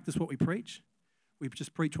don't practice what we preach. We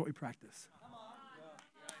just preach what we practice.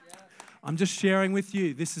 I'm just sharing with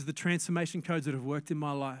you, this is the transformation codes that have worked in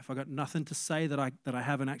my life. I got nothing to say that I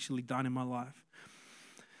haven't actually done in my life.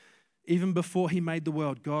 Even before he made the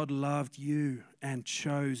world, God loved you and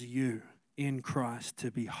chose you in Christ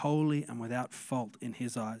to be holy and without fault in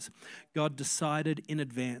his eyes. God decided in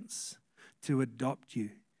advance to adopt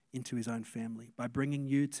you into his own family by bringing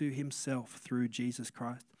you to himself through Jesus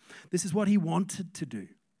Christ. This is what he wanted to do.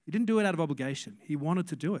 He didn't do it out of obligation. He wanted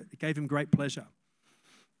to do it. It gave him great pleasure.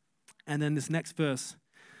 And then this next verse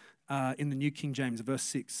in the New King James, verse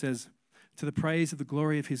 6 says, to the praise of the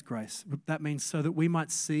glory of his grace. That means so that we might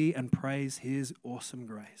see and praise his awesome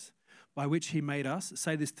grace, by which he made us,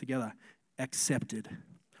 say this together, accepted.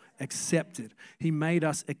 Accepted. He made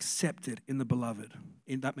us accepted in the beloved.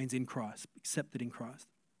 That means in Christ, accepted in Christ.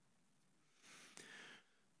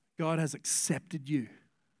 God has accepted you.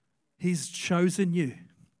 He's chosen you.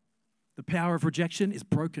 The power of rejection is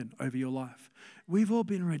broken over your life. We've all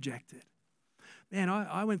been rejected. Man,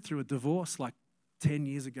 I went through a divorce 10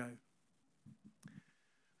 years ago.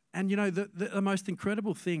 And the most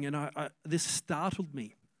incredible thing, and this startled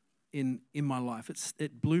me in my life.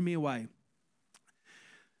 It blew me away.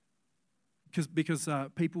 Because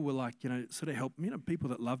people were sort of help me. People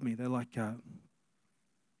that love me, they're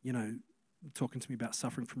talking to me about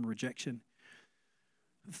suffering from rejection.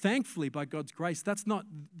 Thankfully, by God's grace,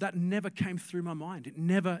 that never came through my mind. It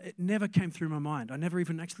never came through my mind. I never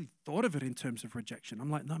even actually thought of it in terms of rejection.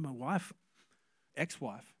 I'm like, no, my wife,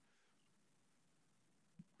 ex-wife,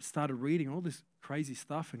 started reading all this crazy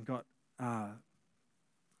stuff and got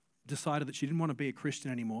decided that she didn't want to be a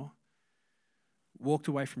Christian anymore, walked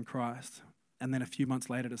away from Christ, and then a few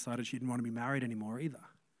months later decided she didn't want to be married anymore either.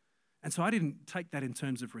 And so I didn't take that in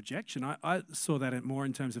terms of rejection. I saw that more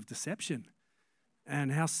in terms of deception.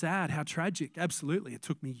 And how sad, how tragic. Absolutely. It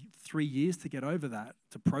took me 3 years to get over that,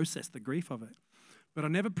 to process the grief of it. But I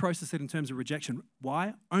never processed it in terms of rejection.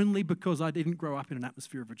 Why? Only because I didn't grow up in an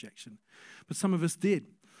atmosphere of rejection. But some of us did.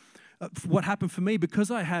 What happened for me,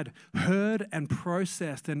 because I had heard and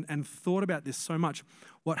processed and thought about this so much,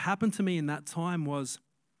 what happened to me in that time was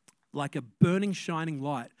like a burning, shining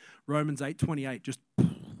light. Romans 8:28 just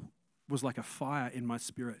was like a fire in my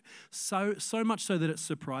spirit. So much so that it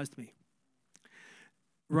surprised me.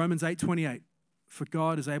 Romans 8:28, for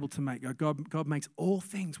God is able to make, God makes all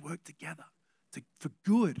things work together for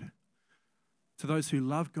good to those who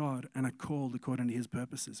love God and are called according to his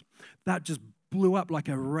purposes. That just blew up like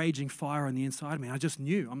a raging fire on the inside of me. I just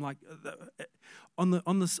knew. I'm like, on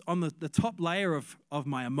the top layer of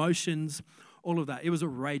my emotions, all of that, it was a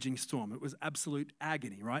raging storm. It was absolute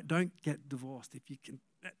agony, right? Don't get divorced. If you can,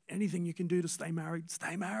 anything you can do to stay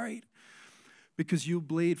married, because you'll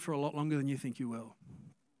bleed for a lot longer than you think you will.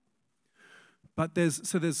 But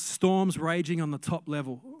there's storms raging on the top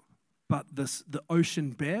level, but the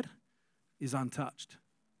ocean bed is untouched.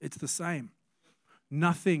 It's the same.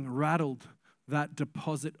 Nothing rattled that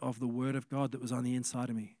deposit of the word of God that was on the inside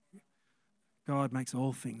of me. God makes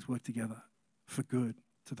all things work together for good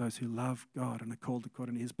to those who love God and are called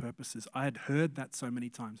according to his purposes. I had heard that so many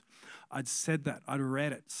times. I'd said that. I'd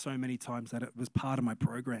read it so many times that it was part of my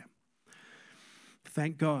program.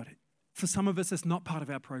 Thank God. For some of us, it's not part of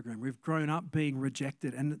our program. We've grown up being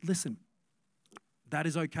rejected. And listen, that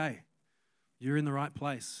is okay. You're in the right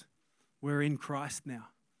place. We're in Christ now.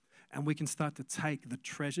 And we can start to take the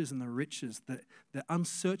treasures and the riches, the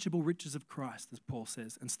unsearchable riches of Christ, as Paul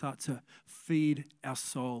says, and start to feed our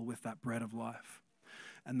soul with that bread of life.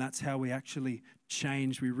 And that's how we actually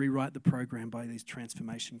change. We rewrite the program by these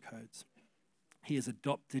transformation codes. He has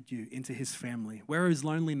adopted you into his family. Where is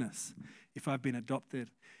loneliness if I've been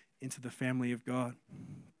adopted into the family of God?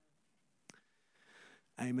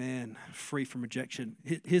 Amen. Free from rejection.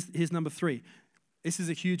 Here's number 3. This is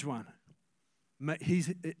a huge one.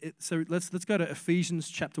 So let's go to Ephesians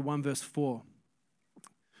chapter 1, verse 4.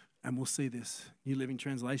 And we'll see this. New Living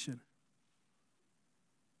Translation.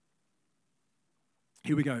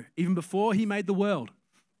 Here we go. Even before he made the world,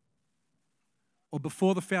 or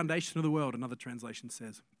before the foundation of the world, another translation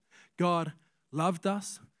says, God loved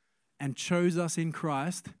us and chose us in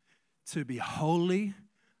Christ to be holy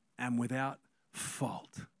and without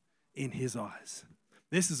fault in his eyes.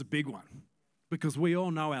 This is a big one because we all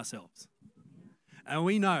know ourselves. And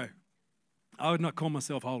we know I would not call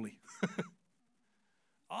myself holy.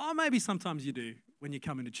 Oh, maybe sometimes you do when you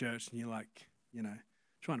come into church and you're like,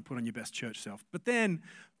 trying to put on your best church self. But then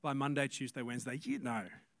by Monday, Tuesday, Wednesday, you know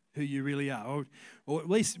who you really are, or at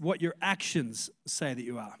least what your actions say that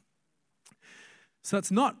you are. So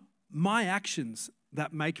it's not my actions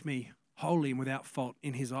that make me holy and without fault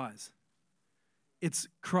in his eyes. It's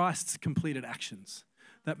Christ's completed actions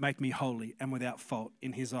that make me holy and without fault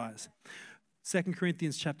in his eyes. 2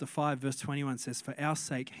 Corinthians chapter 5, verse 21 says, for our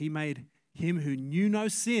sake, he made him who knew no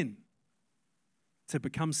sin to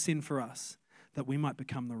become sin for us, that we might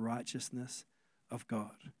become the righteousness of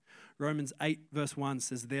God. Romans 8, verse 1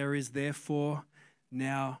 says, there is therefore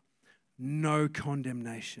now no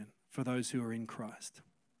condemnation for those who are in Christ.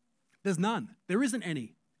 There's none. There isn't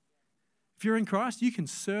any. If you're in Christ, you can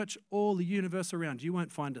search all the universe around. You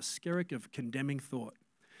won't find a skerrick of condemning thought.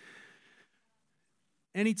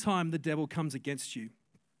 Anytime the devil comes against you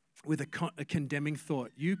with a condemning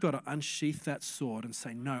thought, you've got to unsheath that sword and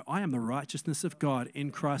say, no, I am the righteousness of God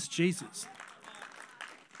in Christ Jesus.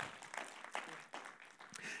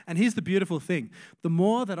 And here's the beautiful thing. The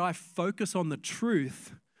more that I focus on the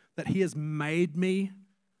truth that he has made me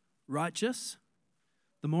righteous,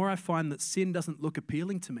 the more I find that sin doesn't look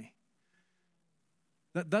appealing to me.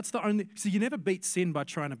 That's the only... So you never beat sin by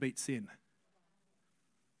trying to beat sin.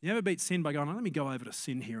 You never beat sin by going, let me go over to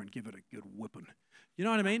sin here and give it a good whipping. You know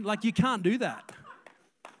what I mean? Like, you can't do that.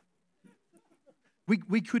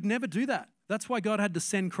 We could never do that. That's why God had to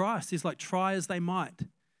send Christ. He's like, try as they might,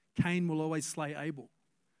 Cain will always slay Abel.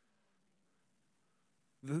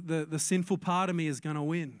 The sinful part of me is going to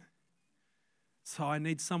win. So I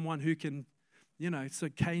need someone who can, so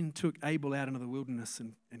Cain took Abel out into the wilderness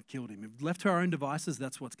and killed him. If left to our own devices,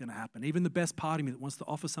 that's what's going to happen. Even the best part of me that wants to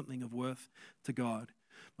offer something of worth to God,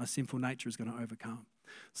 my sinful nature is going to overcome.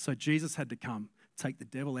 So Jesus had to come, take the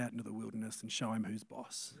devil out into the wilderness and show him who's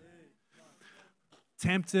boss.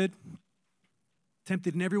 Tempted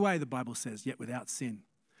in every way, the Bible says, yet without sin.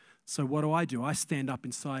 So what do? I stand up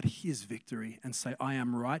inside his victory and say, I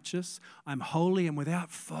am righteous, I'm holy and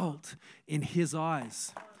without fault in his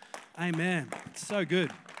eyes. Amen. It's so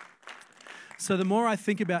good. So the more I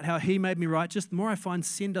think about how he made me righteous, the more I find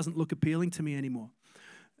sin doesn't look appealing to me anymore.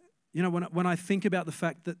 When I think about the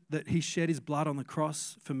fact that he shed his blood on the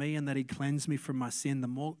cross for me and that he cleansed me from my sin, the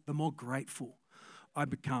more grateful I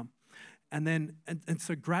become. And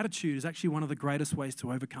so gratitude is actually one of the greatest ways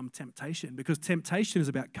to overcome temptation, because temptation is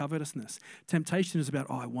about covetousness. Temptation is about,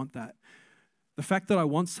 I want that. The fact that I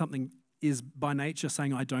want something is by nature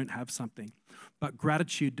saying I don't have something, but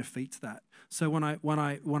gratitude defeats that. So when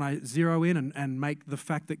I zero in and make the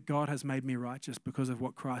fact that God has made me righteous because of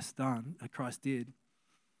what Christ did,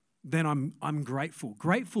 then I'm grateful.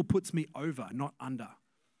 Grateful puts me over, not under.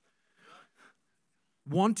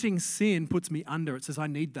 Wanting sin puts me under. It says, I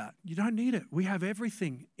need that. You don't need it. We have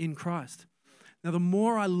everything in Christ. Now, the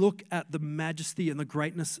more I look at the majesty and the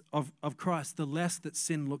greatness of Christ, the less that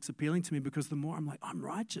sin looks appealing to me, because the more I'm like, I'm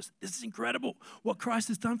righteous. This is incredible. What Christ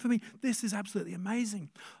has done for me, this is absolutely amazing.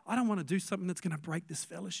 I don't want to do something that's going to break this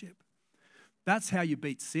fellowship. That's how you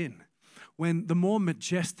beat sin. When the more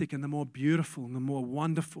majestic and the more beautiful and the more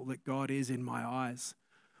wonderful that God is in my eyes,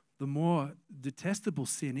 the more detestable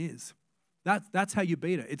sin is. That's how you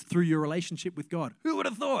beat it. It's through your relationship with God. Who would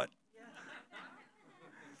have thought?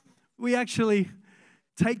 We actually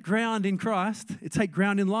take ground in Christ, take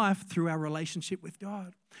ground in life through our relationship with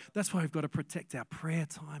God. That's why we've got to protect our prayer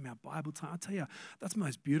time, our Bible time. I tell you, that's the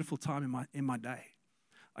most beautiful time in my day.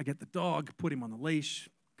 I get the dog, put him on the leash,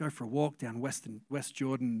 go for a walk down West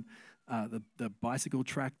Jordan, the bicycle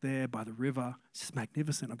track there by the river. It's just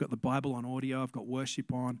magnificent. I've got the Bible on audio. I've got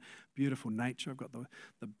worship on, beautiful nature. I've got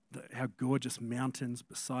how gorgeous mountains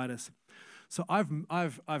beside us. So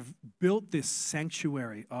I've built this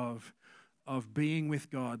sanctuary of being with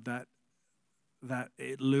God that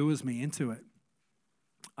it lures me into it.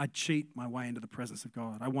 I cheat my way into the presence of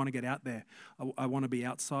God. I want to get out there. I want to be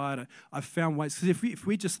outside. I've found ways, because if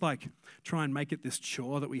we just like try and make it this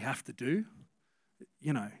chore that we have to do,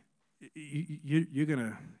 you know, you're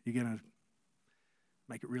gonna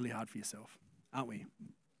make it really hard for yourself, aren't we?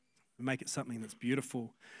 We make it something that's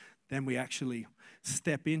beautiful. Then we actually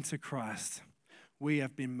step into Christ. We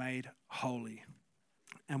have been made holy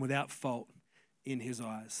and without fault in his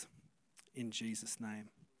eyes. In Jesus' name.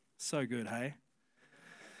 So good, hey?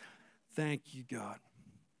 Thank you, God.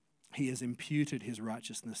 He has imputed his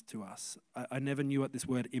righteousness to us. I never knew what this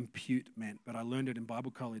word impute meant, but I learned it in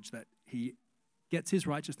Bible college, that he gets his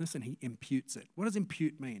righteousness and he imputes it. What does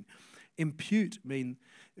impute mean? Impute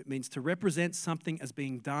means to represent something as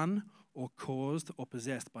being done or caused or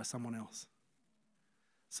possessed by someone else.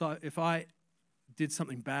 So if I did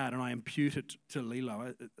something bad and I impute it to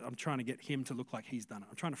Lilo, I'm trying to get him to look like he's done it.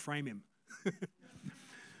 I'm trying to frame him.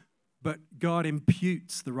 But God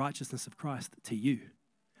imputes the righteousness of Christ to you.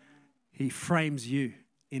 He frames you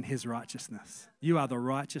in his righteousness. You are the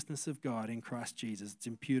righteousness of God in Christ Jesus. It's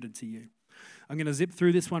imputed to you. I'm going to zip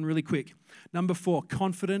through this one really quick. Number 4,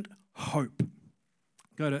 confident hope.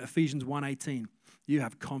 Go to Ephesians 1:18. You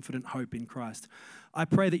have confident hope in Christ. I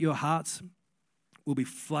pray that your hearts will be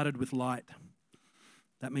flooded with light.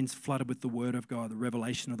 That means flooded with the Word of God, the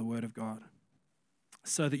revelation of the Word of God,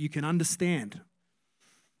 so that you can understand.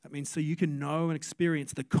 That means so you can know and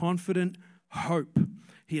experience the confident hope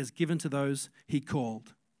he has given to those he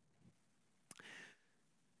called.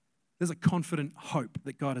 There's a confident hope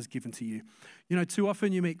that God has given to you. You know, too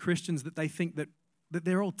often you meet Christians that they think that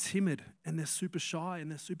they're all timid and they're super shy and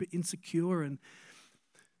they're super insecure, and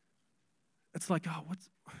it's like, oh,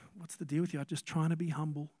 what's the deal with you? I'm just trying to be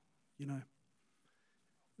humble, you know.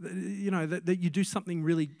 That you do something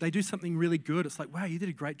they do something really good. It's like, wow, you did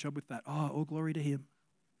a great job with that. Oh, all glory to him.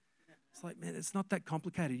 It's like, man, it's not that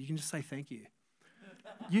complicated. You can just say thank you.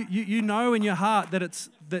 You know in your heart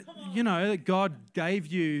that God gave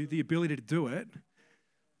you the ability to do it,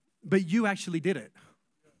 but you actually did it.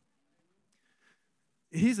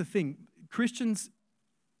 Here's the thing. Christians,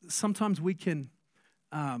 sometimes we can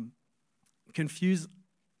confuse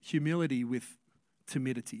humility with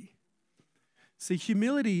timidity. See,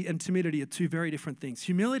 humility and timidity are two very different things.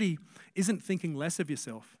 Humility isn't thinking less of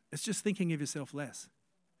yourself. It's just thinking of yourself less.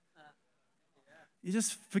 You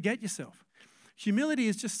just forget yourself. Humility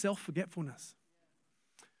is just self-forgetfulness.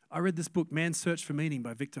 I read this book, Man's Search for Meaning,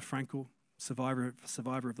 by Viktor Frankl, survivor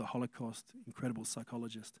of the Holocaust, incredible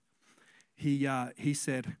psychologist. He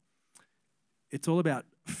said, it's all about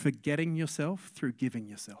forgetting yourself through giving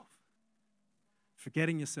yourself.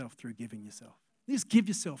 Forgetting yourself through giving yourself. You just give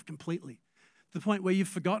yourself completely. To the point where you've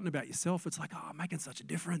forgotten about yourself. It's like, oh, I'm making such a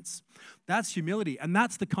difference. That's humility. And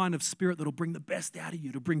that's the kind of spirit that'll bring the best out of you.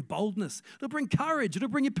 It'll bring boldness. It'll bring courage. It'll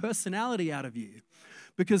bring your personality out of you.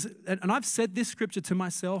 Because, and I've said this scripture to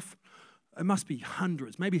myself, it must be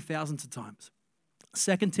hundreds, maybe thousands of times.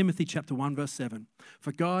 2 Timothy chapter 1, verse 7.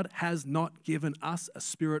 For God has not given us a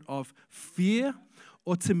spirit of fear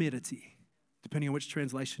or timidity, depending on which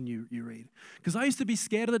translation you read. Because I used to be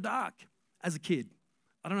scared of the dark as a kid.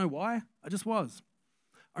 I don't know why, I just was.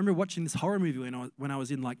 I remember watching this horror movie when I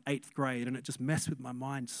was in like 8th grade, and it just messed with my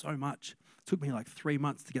mind so much. It took me like 3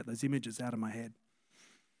 months to get those images out of my head.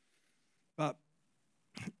 But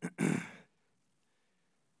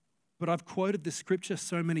I've quoted this scripture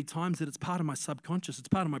so many times that it's part of my subconscious. It's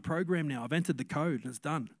part of my program now. I've entered the code and it's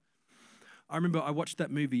done. I remember I watched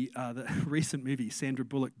that movie, the recent movie, Sandra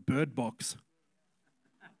Bullock, Bird Box.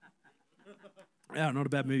 Yeah, not a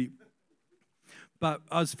bad movie. But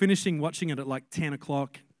I was finishing watching it at like 10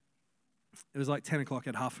 o'clock. It was like 10 o'clock,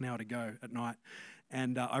 at half an hour to go at night.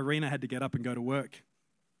 And Irina had to get up and go to work.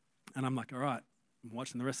 And I'm like, all right, I'm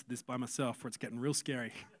watching the rest of this by myself, or it's getting real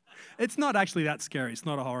scary. It's not actually that scary. It's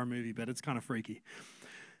not a horror movie, but it's kind of freaky.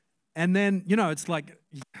 And then, it's like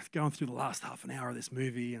going through the last half an hour of this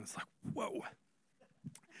movie, and it's like, whoa.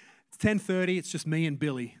 It's 10:30. It's just me and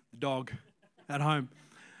Billy, the dog, at home.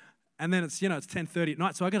 And then it's 10:30 at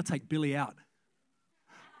night, so I got to take Billy out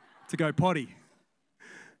to go potty.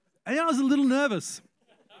 And I was a little nervous.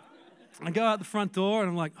 I go out the front door, and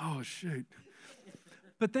I'm like, oh, shoot.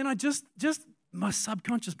 But then I just my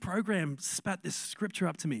subconscious program spat this scripture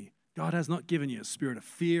up to me. God has not given you a spirit of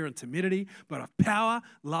fear and timidity, but of power,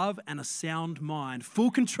 love, and a sound mind.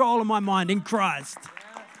 Full control of my mind in Christ.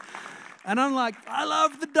 And I'm like, I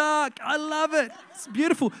love the dark. I love it. It's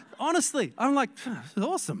beautiful. Honestly, I'm like, this is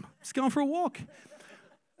awesome. Just going for a walk.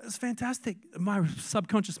 It's fantastic. My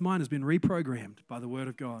subconscious mind has been reprogrammed by the word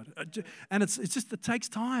of God. And it takes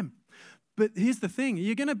time. But here's the thing.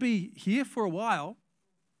 You're going to be here for a while.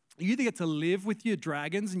 You either get to live with your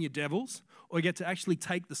dragons and your devils, or you get to actually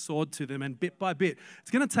take the sword to them, and bit by bit.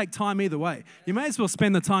 It's going to take time either way. You may as well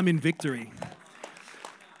spend the time in victory.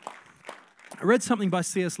 I read something by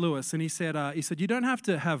C.S. Lewis, and he said, you don't have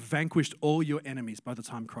to have vanquished all your enemies by the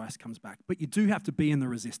time Christ comes back, but you do have to be in the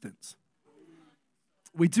resistance.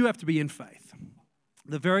 We do have to be in faith.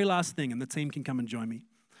 The very last thing, and the team can come and join me.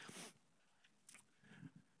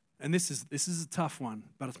 And this is a tough one,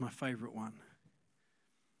 but it's my favorite one.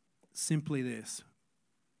 Simply this: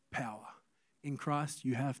 power. In Christ,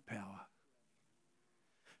 you have power.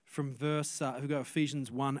 From we've got Ephesians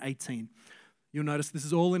 1:18. You'll notice this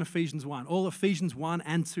is all in Ephesians 1. All Ephesians 1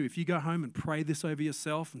 and 2. If you go home and pray this over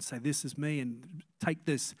yourself and say, this is me, and take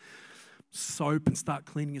this soap and start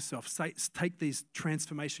cleaning yourself. Take these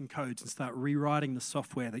transformation codes and start rewriting the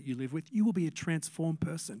software that you live with. You will be a transformed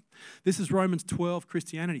person. This is Romans 12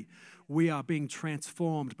 Christianity. We are being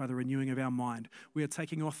transformed by the renewing of our mind. We are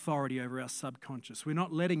taking authority over our subconscious. We're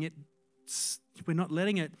not letting it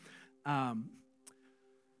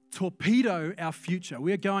torpedo our future.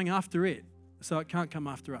 We are going after it, so it can't come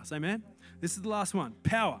after us. Amen? This is the last one.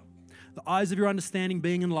 Power. The eyes of your understanding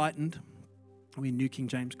being enlightened. We New King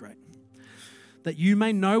James, great. That you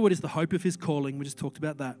may know what is the hope of his calling. We just talked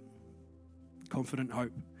about that. Confident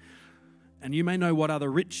hope. And you may know what are the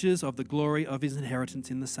riches of the glory of his inheritance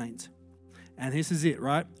in the saints. And this is it,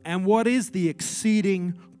 right? And what is the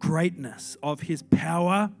exceeding greatness of his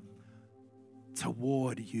power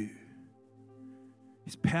toward you?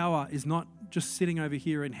 His power is not just sitting over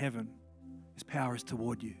here in heaven. His power is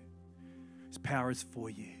toward you. His power is for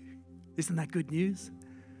you. Isn't that good news?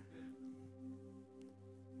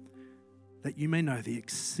 That you may know the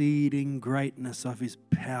exceeding greatness of his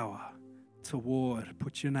power toward,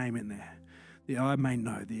 put your name in there, that I may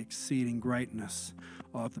know the exceeding greatness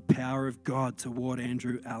of the power of God toward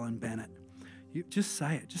Andrew Allen Bennett. You just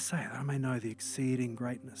say it, I may know the exceeding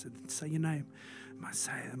greatness, and say your name.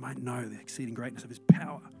 I might know the exceeding greatness of his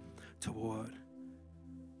power toward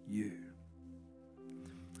you.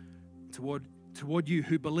 Toward you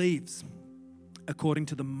who believes, according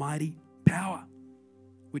to the mighty power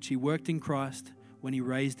which he worked in Christ when he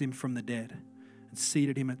raised him from the dead and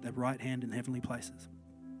seated him at the right hand in heavenly places.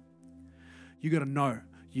 You got to know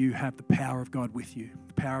you have the power of God with you.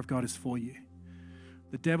 The power of God is for you.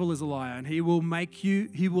 The devil is a liar, and he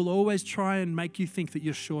will always try and make you think that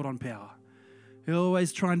you're short on power. He'll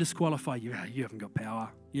always try and disqualify you. You haven't got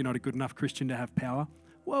power. You're not a good enough Christian to have power.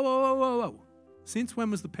 Whoa. Since when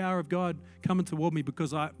was the power of God coming toward me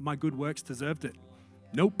because my good works deserved it?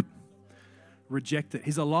 Nope. Reject it.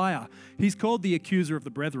 He's a liar. He's called the accuser of the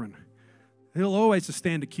brethren. He'll always just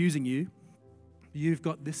stand accusing you. You've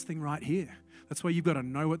got this thing right here. That's why you've got to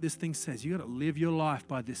know what this thing says. You've got to live your life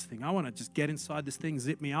by this thing. I want to just get inside this thing,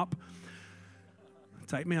 zip me up,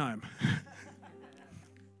 take me home.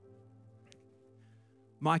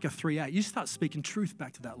 Micah 3:8. You start speaking truth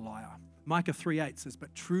back to that liar. Micah 3:8 says,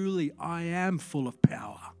 but truly I am full of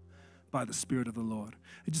power by the Spirit of the Lord.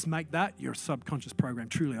 And just make that your subconscious program.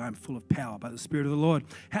 Truly, I am full of power by the Spirit of the Lord.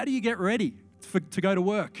 How do you get ready to go to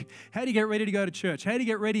work? How do you get ready to go to church? How do you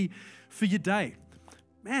get ready for your day?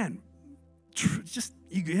 Man,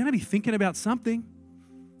 you're going to be thinking about something.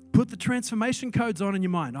 Put the transformation codes on in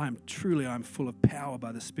your mind. I am full of power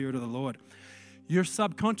by the Spirit of the Lord. Your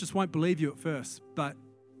subconscious won't believe you at first, but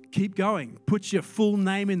keep going. Put your full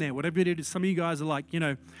name in there. Whatever it is. Some of you guys are like,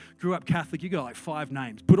 grew up Catholic. You got like 5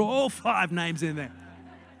 names. Put all 5 names in there.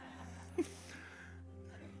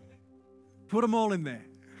 Put them all in there.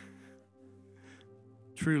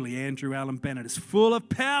 Truly, Andrew Allen Bennett is full of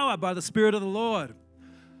power by the Spirit of the Lord.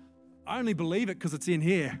 I only believe it because it's in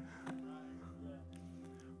here.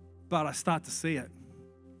 But I start to see it.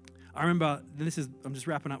 I remember, I'm just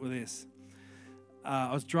wrapping up with this.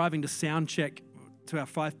 I was driving to sound check to our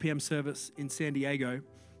 5 p.m. service in San Diego,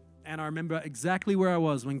 and I remember exactly where I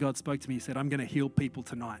was when God spoke to me. He said, I'm going to heal people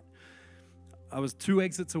tonight. I was 2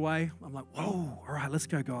 exits away. I'm like, whoa, all right, let's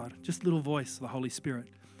go, God. Just a little voice of the Holy Spirit.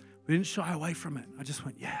 We didn't shy away from it. I just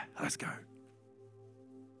went, yeah, let's go.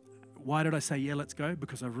 Why did I say, yeah, let's go?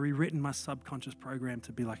 Because I've rewritten my subconscious program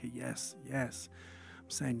to be like a yes, yes. I'm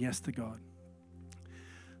saying yes to God.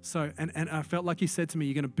 So, and I felt like he said to me,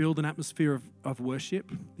 you're going to build an atmosphere of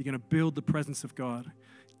worship. You're going to build the presence of God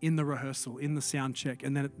in the rehearsal, in the sound check.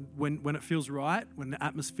 And then when it feels right, when the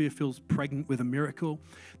atmosphere feels pregnant with a miracle,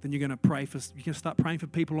 then you're going to start praying for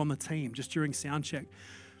people on the team just during sound check.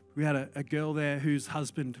 We had a girl there whose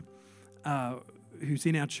husband, who's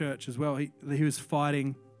in our church as well, he was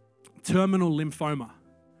fighting terminal lymphoma.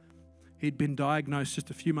 He'd been diagnosed just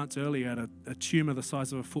a few months earlier at a tumor the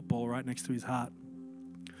size of a football right next to his heart.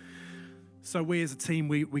 So we as a team,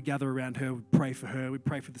 we gather around her, we pray for her. We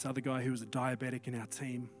pray for this other guy who was a diabetic in our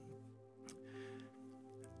team.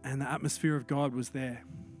 And the atmosphere of God was there.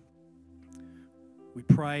 We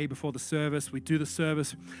pray before the service. We do the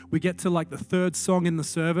service. We get to like the 3rd song in the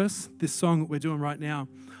service. This song that we're doing right now,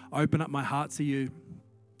 Open Up My Heart to You.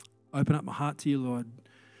 Open up my heart to you, Lord.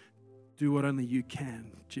 Do what only you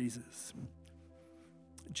can, Jesus.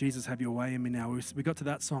 Jesus, have your way in me now. We got to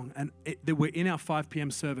that song, and we're in our 5 p.m.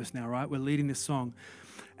 service now, right? We're leading this song,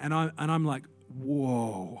 and I'm like,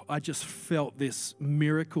 whoa! I just felt this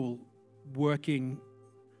miracle working,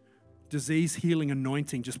 disease healing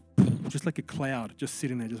anointing, just like a cloud, just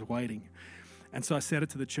sitting there, just waiting. And so I said it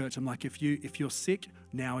to the church. I'm like, if you're sick,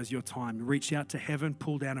 now is your time. Reach out to heaven,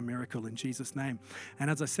 pull down a miracle in Jesus' name. And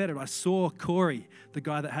as I said it, I saw Corey, the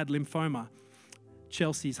guy that had lymphoma,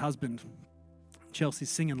 Chelsea's husband. Chelsea's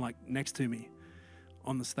singing like next to me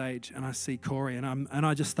on the stage, and I see Corey, and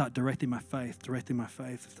I just start directing my faith.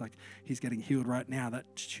 It's like he's getting healed right now. That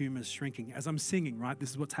tumor's shrinking as I'm singing. Right, this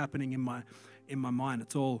is what's happening in my mind.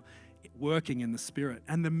 It's all working in the Spirit,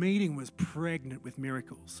 and the meeting was pregnant with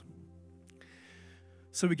miracles.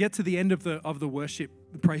 So we get to the end of the worship,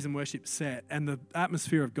 the praise and worship set, and the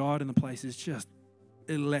atmosphere of God in the place is just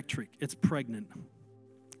electric. It's pregnant.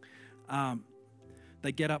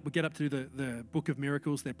 We get up to the Book of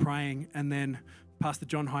Miracles. They're praying, and then Pastor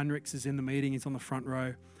John Heinrichs is in the meeting. He's on the front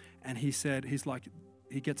row, and he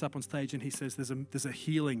gets up on stage and he says, "There's a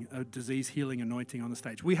disease healing anointing on the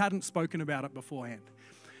stage." We hadn't spoken about it beforehand.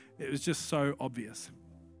 It was just so obvious.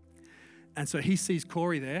 And so he sees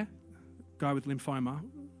Corey there, guy with lymphoma,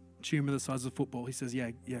 tumor the size of a football. He says, "Yeah,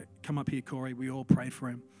 come up here, Corey." We all prayed for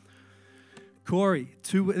him. Corey,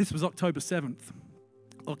 this was October 7th.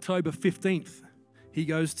 October 15th. He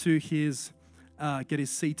goes to get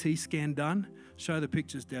his CT scan done. Show the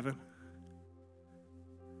pictures, Devin.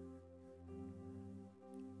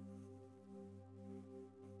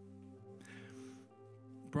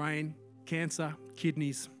 Brain, cancer,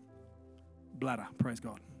 kidneys, bladder. Praise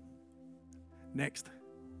God. Next.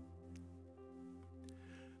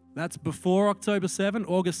 That's before October 7,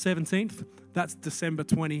 August 17th. That's December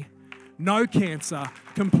 20. No cancer,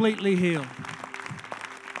 completely healed.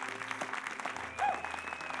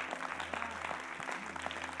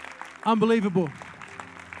 Unbelievable.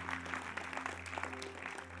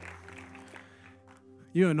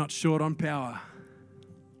 You are not short on power.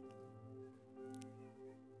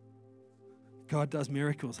 God does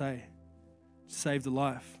miracles, hey? Saved a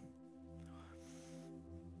life.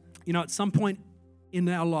 You know, at some point in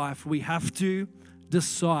our life, we have to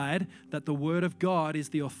decide that the Word of God is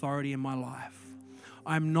the authority in my life.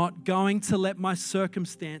 I'm not going to let my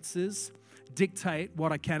circumstances dictate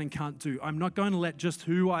what I can and can't do. I'm not going to let just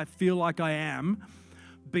who I feel like I am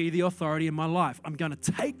be the authority in my life. I'm going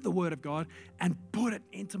to take the Word of God and put it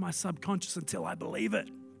into my subconscious until I believe it.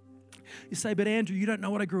 You say, "But Andrew, you don't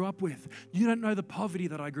know what I grew up with. You don't know the poverty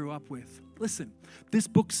that I grew up with." Listen, this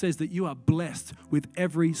book says that you are blessed with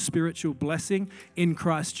every spiritual blessing in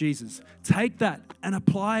Christ Jesus. Take that and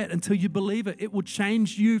apply it until you believe it. It will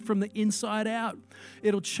change you from the inside out.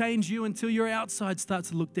 It'll change you until your outside starts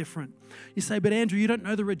to look different. You say, "But Andrew, you don't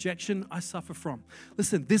know the rejection I suffer from."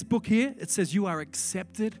 Listen, this book here, it says you are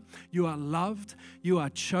accepted, you are loved, you are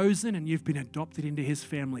chosen, and you've been adopted into His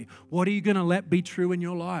family. What are you going to let be true in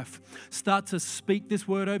your life? Start to speak this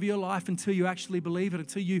word over your life until you actually believe it,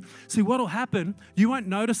 until you see what will happen. You won't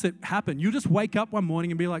notice it happen. You'll just wake up one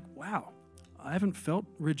morning and be like, "Wow, I haven't felt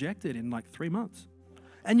rejected in like 3 months."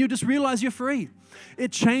 And you just realize you're free.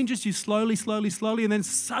 It changes you slowly, slowly, slowly, and then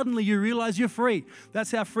suddenly you realize you're free.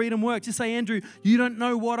 That's how freedom works. You say, Andrew, you don't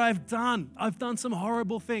know what I've done. I've done some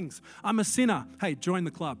horrible things. I'm a sinner. Hey, join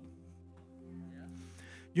the club.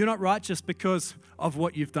 You're not righteous because of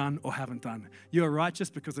what you've done or haven't done. You are righteous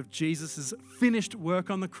because of Jesus' finished work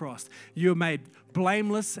on the cross. You are made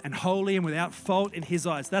blameless and holy and without fault in His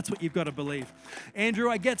eyes. That's what you've got to believe. Andrew,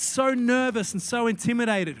 I get so nervous and so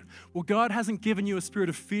intimidated. Well, God hasn't given you a spirit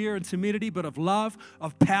of fear and timidity, but of love,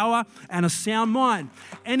 of power, and a sound mind.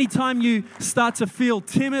 Anytime you start to feel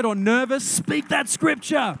timid or nervous, speak that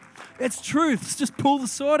scripture. It's truth. Just pull the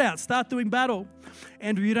sword out. Start doing battle.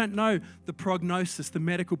 Andrew, you don't know the prognosis, the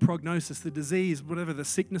medical prognosis, the disease, whatever, the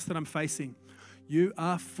sickness that I'm facing. You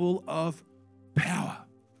are full of power.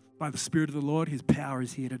 By the Spirit of the Lord, His power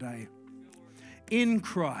is here today. In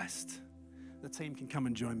Christ, the team can come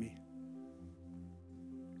and join me.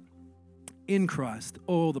 In Christ,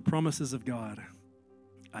 all the promises of God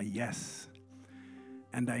are yes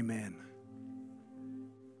and amen.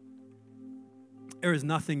 There is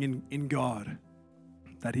nothing in God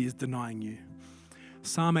that He is denying you.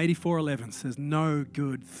 Psalm 84:11 says, no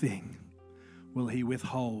good thing will He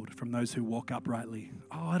withhold from those who walk uprightly.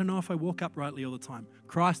 Oh, I don't know if I walk uprightly all the time.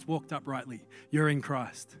 Christ walked uprightly. You're in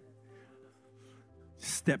Christ.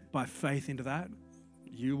 Step by faith into that.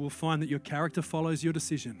 You will find that your character follows your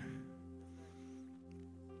decision.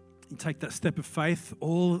 You take that step of faith,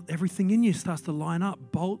 everything in you starts to line up.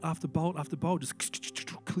 Bolt after bolt after bolt just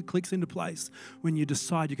clicks into place when you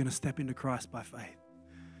decide you're going to step into Christ by faith.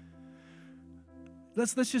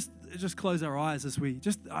 Let's just close our eyes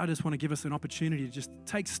I just want to give us an opportunity to just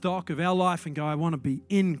take stock of our life and go, I want to be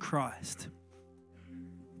in Christ.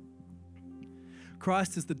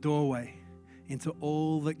 Christ is the doorway into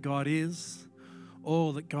all that God is,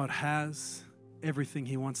 all that God has, everything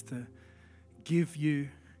He wants to give you,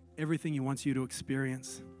 everything He wants you to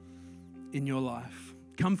experience in your life.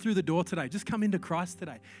 Come through the door today. Just come into Christ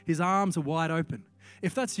today. His arms are wide open.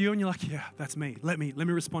 If that's you and you're like, yeah, that's me. Let me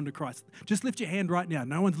respond to Christ. Just lift your hand right now.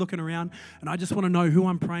 No one's looking around, and I just want to know who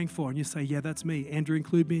I'm praying for. And you say, yeah, that's me. Andrew,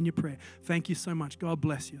 include me in your prayer. Thank you so much. God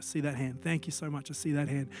bless you. I see that hand. Thank you so much. I see that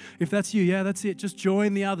hand. If that's you, yeah, that's it. Just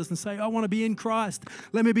join the others and say, I want to be in Christ.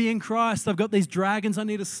 Let me be in Christ. I've got these dragons I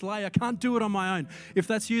need to slay. I can't do it on my own. If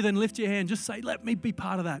that's you, then lift your hand. Just say, let me be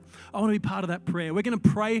part of that. I want to be part of that prayer. We're going to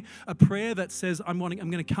pray a prayer that says, I'm going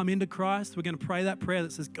to come into Christ. We're going to pray that prayer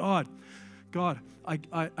that says, God,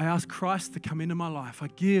 I ask Christ to come into my life. I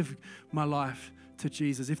give my life to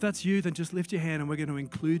Jesus. If that's you, then just lift your hand and we're going to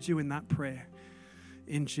include you in that prayer.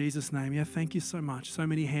 In Jesus' name. Yeah, thank you so much. So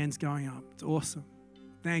many hands going up. It's awesome.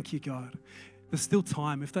 Thank you, God. There's still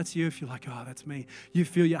time. If that's you, if you're like, oh, that's me. You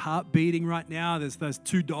feel your heart beating right now. There's those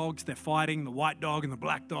two dogs. They're fighting, the white dog and the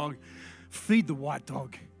black dog. Feed the white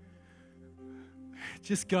dog.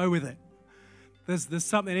 Just go with it. There's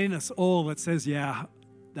something in us all that says, yeah,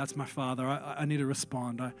 that's my Father. I need to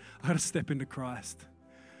respond. I got to step into Christ.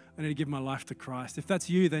 I need to give my life to Christ. If that's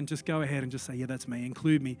you, then just go ahead and just say, yeah, that's me.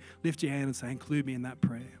 Include me. Lift your hand and say, include me in that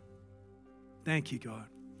prayer. Thank you, God.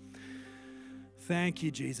 Thank you,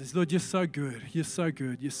 Jesus. Lord, you're so good. You're so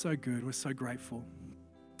good. You're so good. We're so grateful.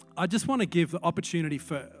 I just want to give the opportunity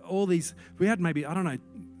for all these. We had maybe,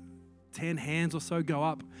 10 hands or so go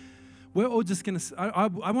up. We're all just going to,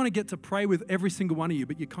 I want to get to pray with every single one of you,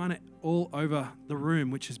 but you're kind of all over the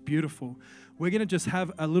room, which is beautiful. We're going to just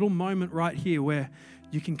have a little moment right here where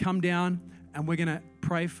you can come down and we're going to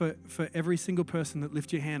pray for every single person that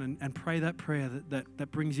lift your hand and pray that prayer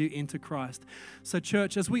that brings you into Christ. So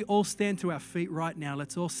church, as we all stand to our feet right now,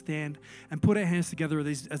 let's all stand and put our hands together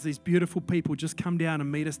as these beautiful people just come down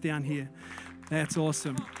and meet us down here. That's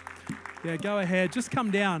awesome. Yeah, go ahead. Just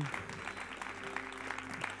come down.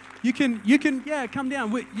 You can, come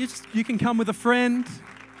down. You can come with a friend.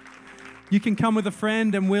 You can come with a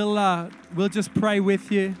friend, and we'll just pray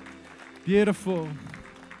with you. Beautiful.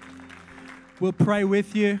 We'll pray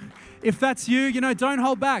with you. If that's you, don't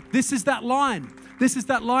hold back. This is that line. This is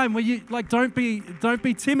that line where you don't be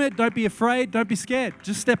timid, don't be afraid, don't be scared.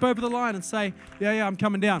 Just step over the line and say, yeah, I'm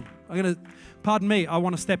coming down. Pardon me, I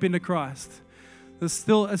want to step into Christ. There's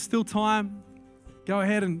still time. Go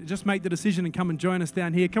ahead and just make the decision and come and join us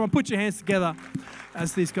down here. Come on, put your hands together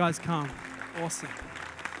as these guys come. Awesome.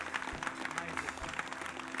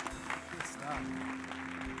 Good stuff.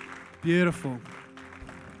 Beautiful.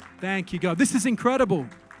 Thank you, God. This is incredible.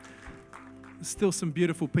 There's still some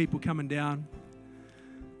beautiful people coming down.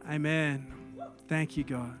 Amen. Thank you,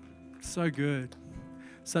 God. So good.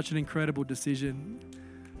 Such an incredible decision.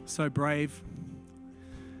 So brave.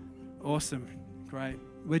 Awesome. Great.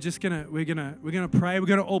 We're gonna pray. We're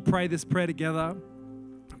gonna all pray this prayer together.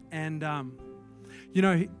 And,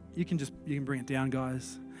 you can bring it down,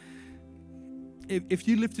 guys. If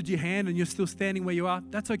you lifted your hand and you're still standing where you are,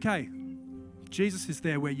 that's okay. Jesus is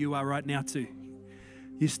there where you are right now too.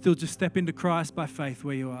 You still just step into Christ by faith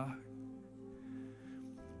where you are.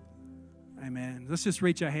 Amen. Let's just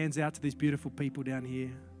reach our hands out to these beautiful people down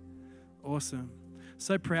here. Awesome.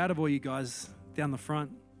 So proud of all you guys down the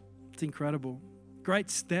front. It's incredible. Great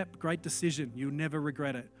step, great decision. You'll never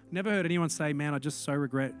regret it. Never heard anyone say, man, I just so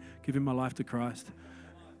regret giving my life to Christ.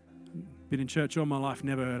 Been in church all my life,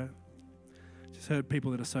 never heard it. Just heard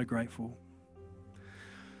people that are so grateful.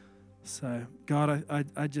 So, God,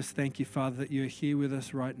 I just thank you, Father, that you're here with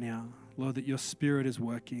us right now. Lord, that your Spirit is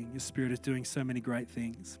working. Your Spirit is doing so many great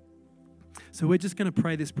things. So we're just going to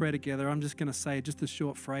pray this prayer together. I'm just going to say just a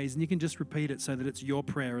short phrase, and you can just repeat it so that it's your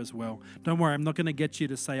prayer as well. Don't worry, I'm not going to get you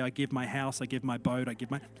to say, I give my house, I give my boat, I give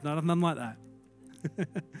my... None like that.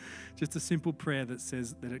 Just a simple prayer that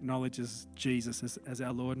says, that acknowledges Jesus as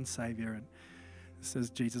our Lord and Savior, and says,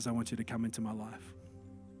 Jesus, I want you to come into my life.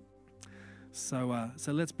 So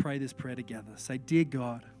let's pray this prayer together. Say, dear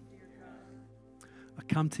God, I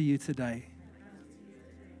come to you today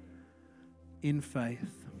in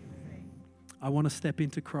faith. I want to step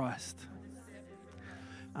into Christ,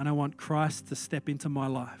 and I want Christ to step into my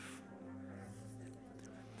life.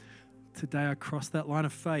 Today I cross that line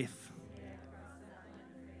of faith.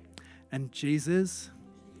 And Jesus,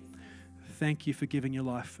 thank you for giving your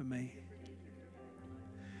life for me.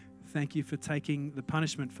 Thank you for taking the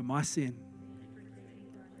punishment for my sin.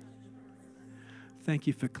 Thank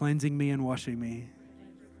you for cleansing me and washing me.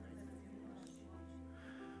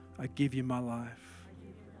 I give you my life.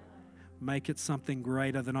 Make it something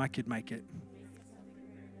greater than I could make it.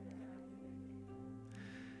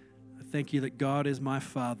 I thank you that God is my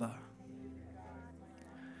Father,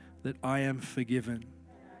 that I am forgiven,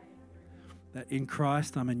 that in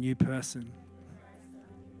Christ I'm a new person,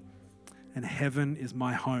 and heaven is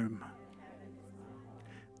my home,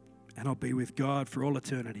 and I'll be with God for all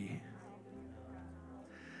eternity.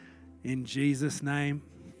 In Jesus' name,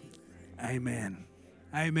 amen.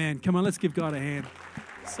 Amen. Come on, let's give God a hand.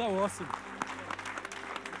 So awesome.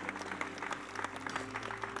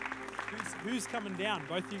 Who's coming down?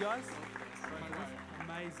 Both you guys?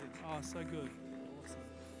 Amazing. Oh, so good. Awesome.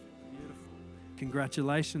 Beautiful.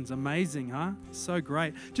 Congratulations. Amazing, huh? So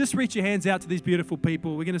great. Just reach your hands out to these beautiful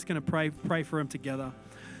people. We're just going to pray for them together.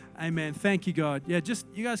 Amen. Thank you, God. Yeah,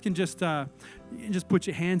 you guys can just put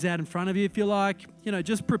your hands out in front of you if you like.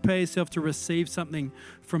 Just prepare yourself to receive something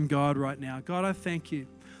from God right now. God, I thank you.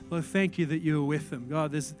 Lord, thank you that you're with them.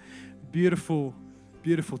 God, there's beautiful,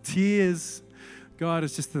 beautiful tears. God,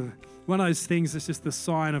 it's just one of those things that's just the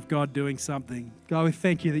sign of God doing something. God, we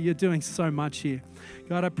thank you that you're doing so much here.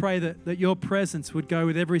 God, I pray that your presence would go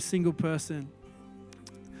with every single person.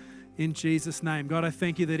 In Jesus' name. God, I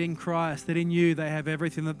thank you that in Christ, that in you, they have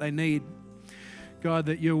everything that they need. God,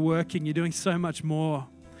 that you're working, you're doing so much more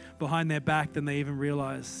behind their back than they even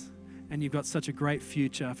realize. And you've got such a great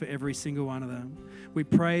future for every single one of them. We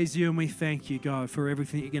praise you and we thank you, God, for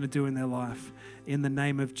everything you're going to do in their life. In the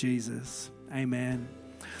name of Jesus. Amen.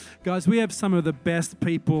 Guys, we have some of the best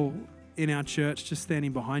people in our church just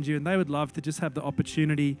standing behind you, and they would love to just have the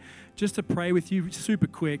opportunity just to pray with you super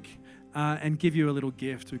quick. And give you a little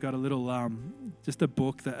gift. We've got a little, just a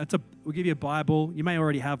book. We'll give you a Bible. You may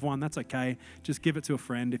already have one. That's okay. Just give it to a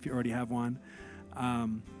friend if you already have one.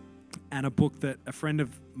 And a book that a friend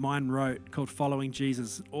of mine wrote called Following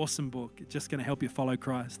Jesus. Awesome book. It's just going to help you follow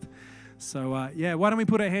Christ. So, why don't we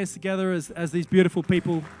put our hands together as these beautiful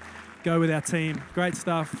people go with our team. Great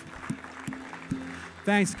stuff.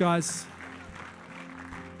 Thanks, guys.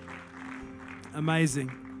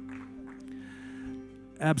 Amazing.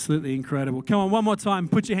 Absolutely incredible. Come on, one more time.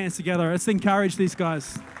 Put your hands together. Let's encourage these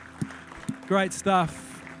guys. Great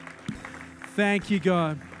stuff. Thank you,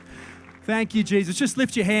 God. Thank you, Jesus. Just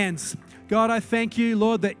lift your hands. God, I thank you,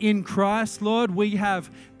 Lord, that in Christ, Lord, we have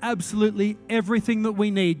absolutely everything that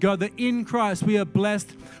we need. God, that in Christ we are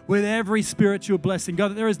blessed with every spiritual blessing.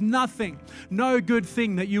 God, that there is nothing, no good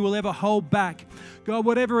thing that you will ever hold back. God,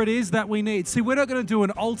 whatever it is that we need. See, we're not going to do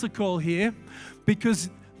an altar call here because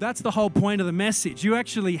that's the whole point of the message. You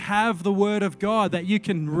actually have the Word of God that you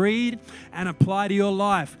can read and apply to your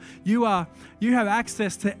life. You have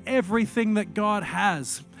access to everything that God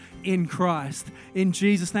has in Christ. In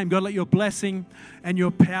Jesus' name, God, let your blessing and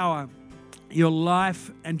your power, your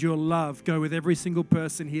life and your love go with every single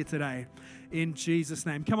person here today. In Jesus'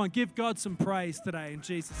 name. Come on, give God some praise today in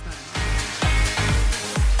Jesus' name.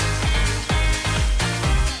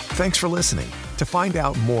 Thanks for listening. To find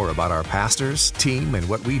out more about our pastors, team, and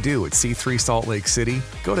what we do at C3 Salt Lake City,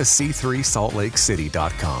 go to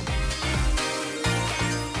c3saltlakecity.com.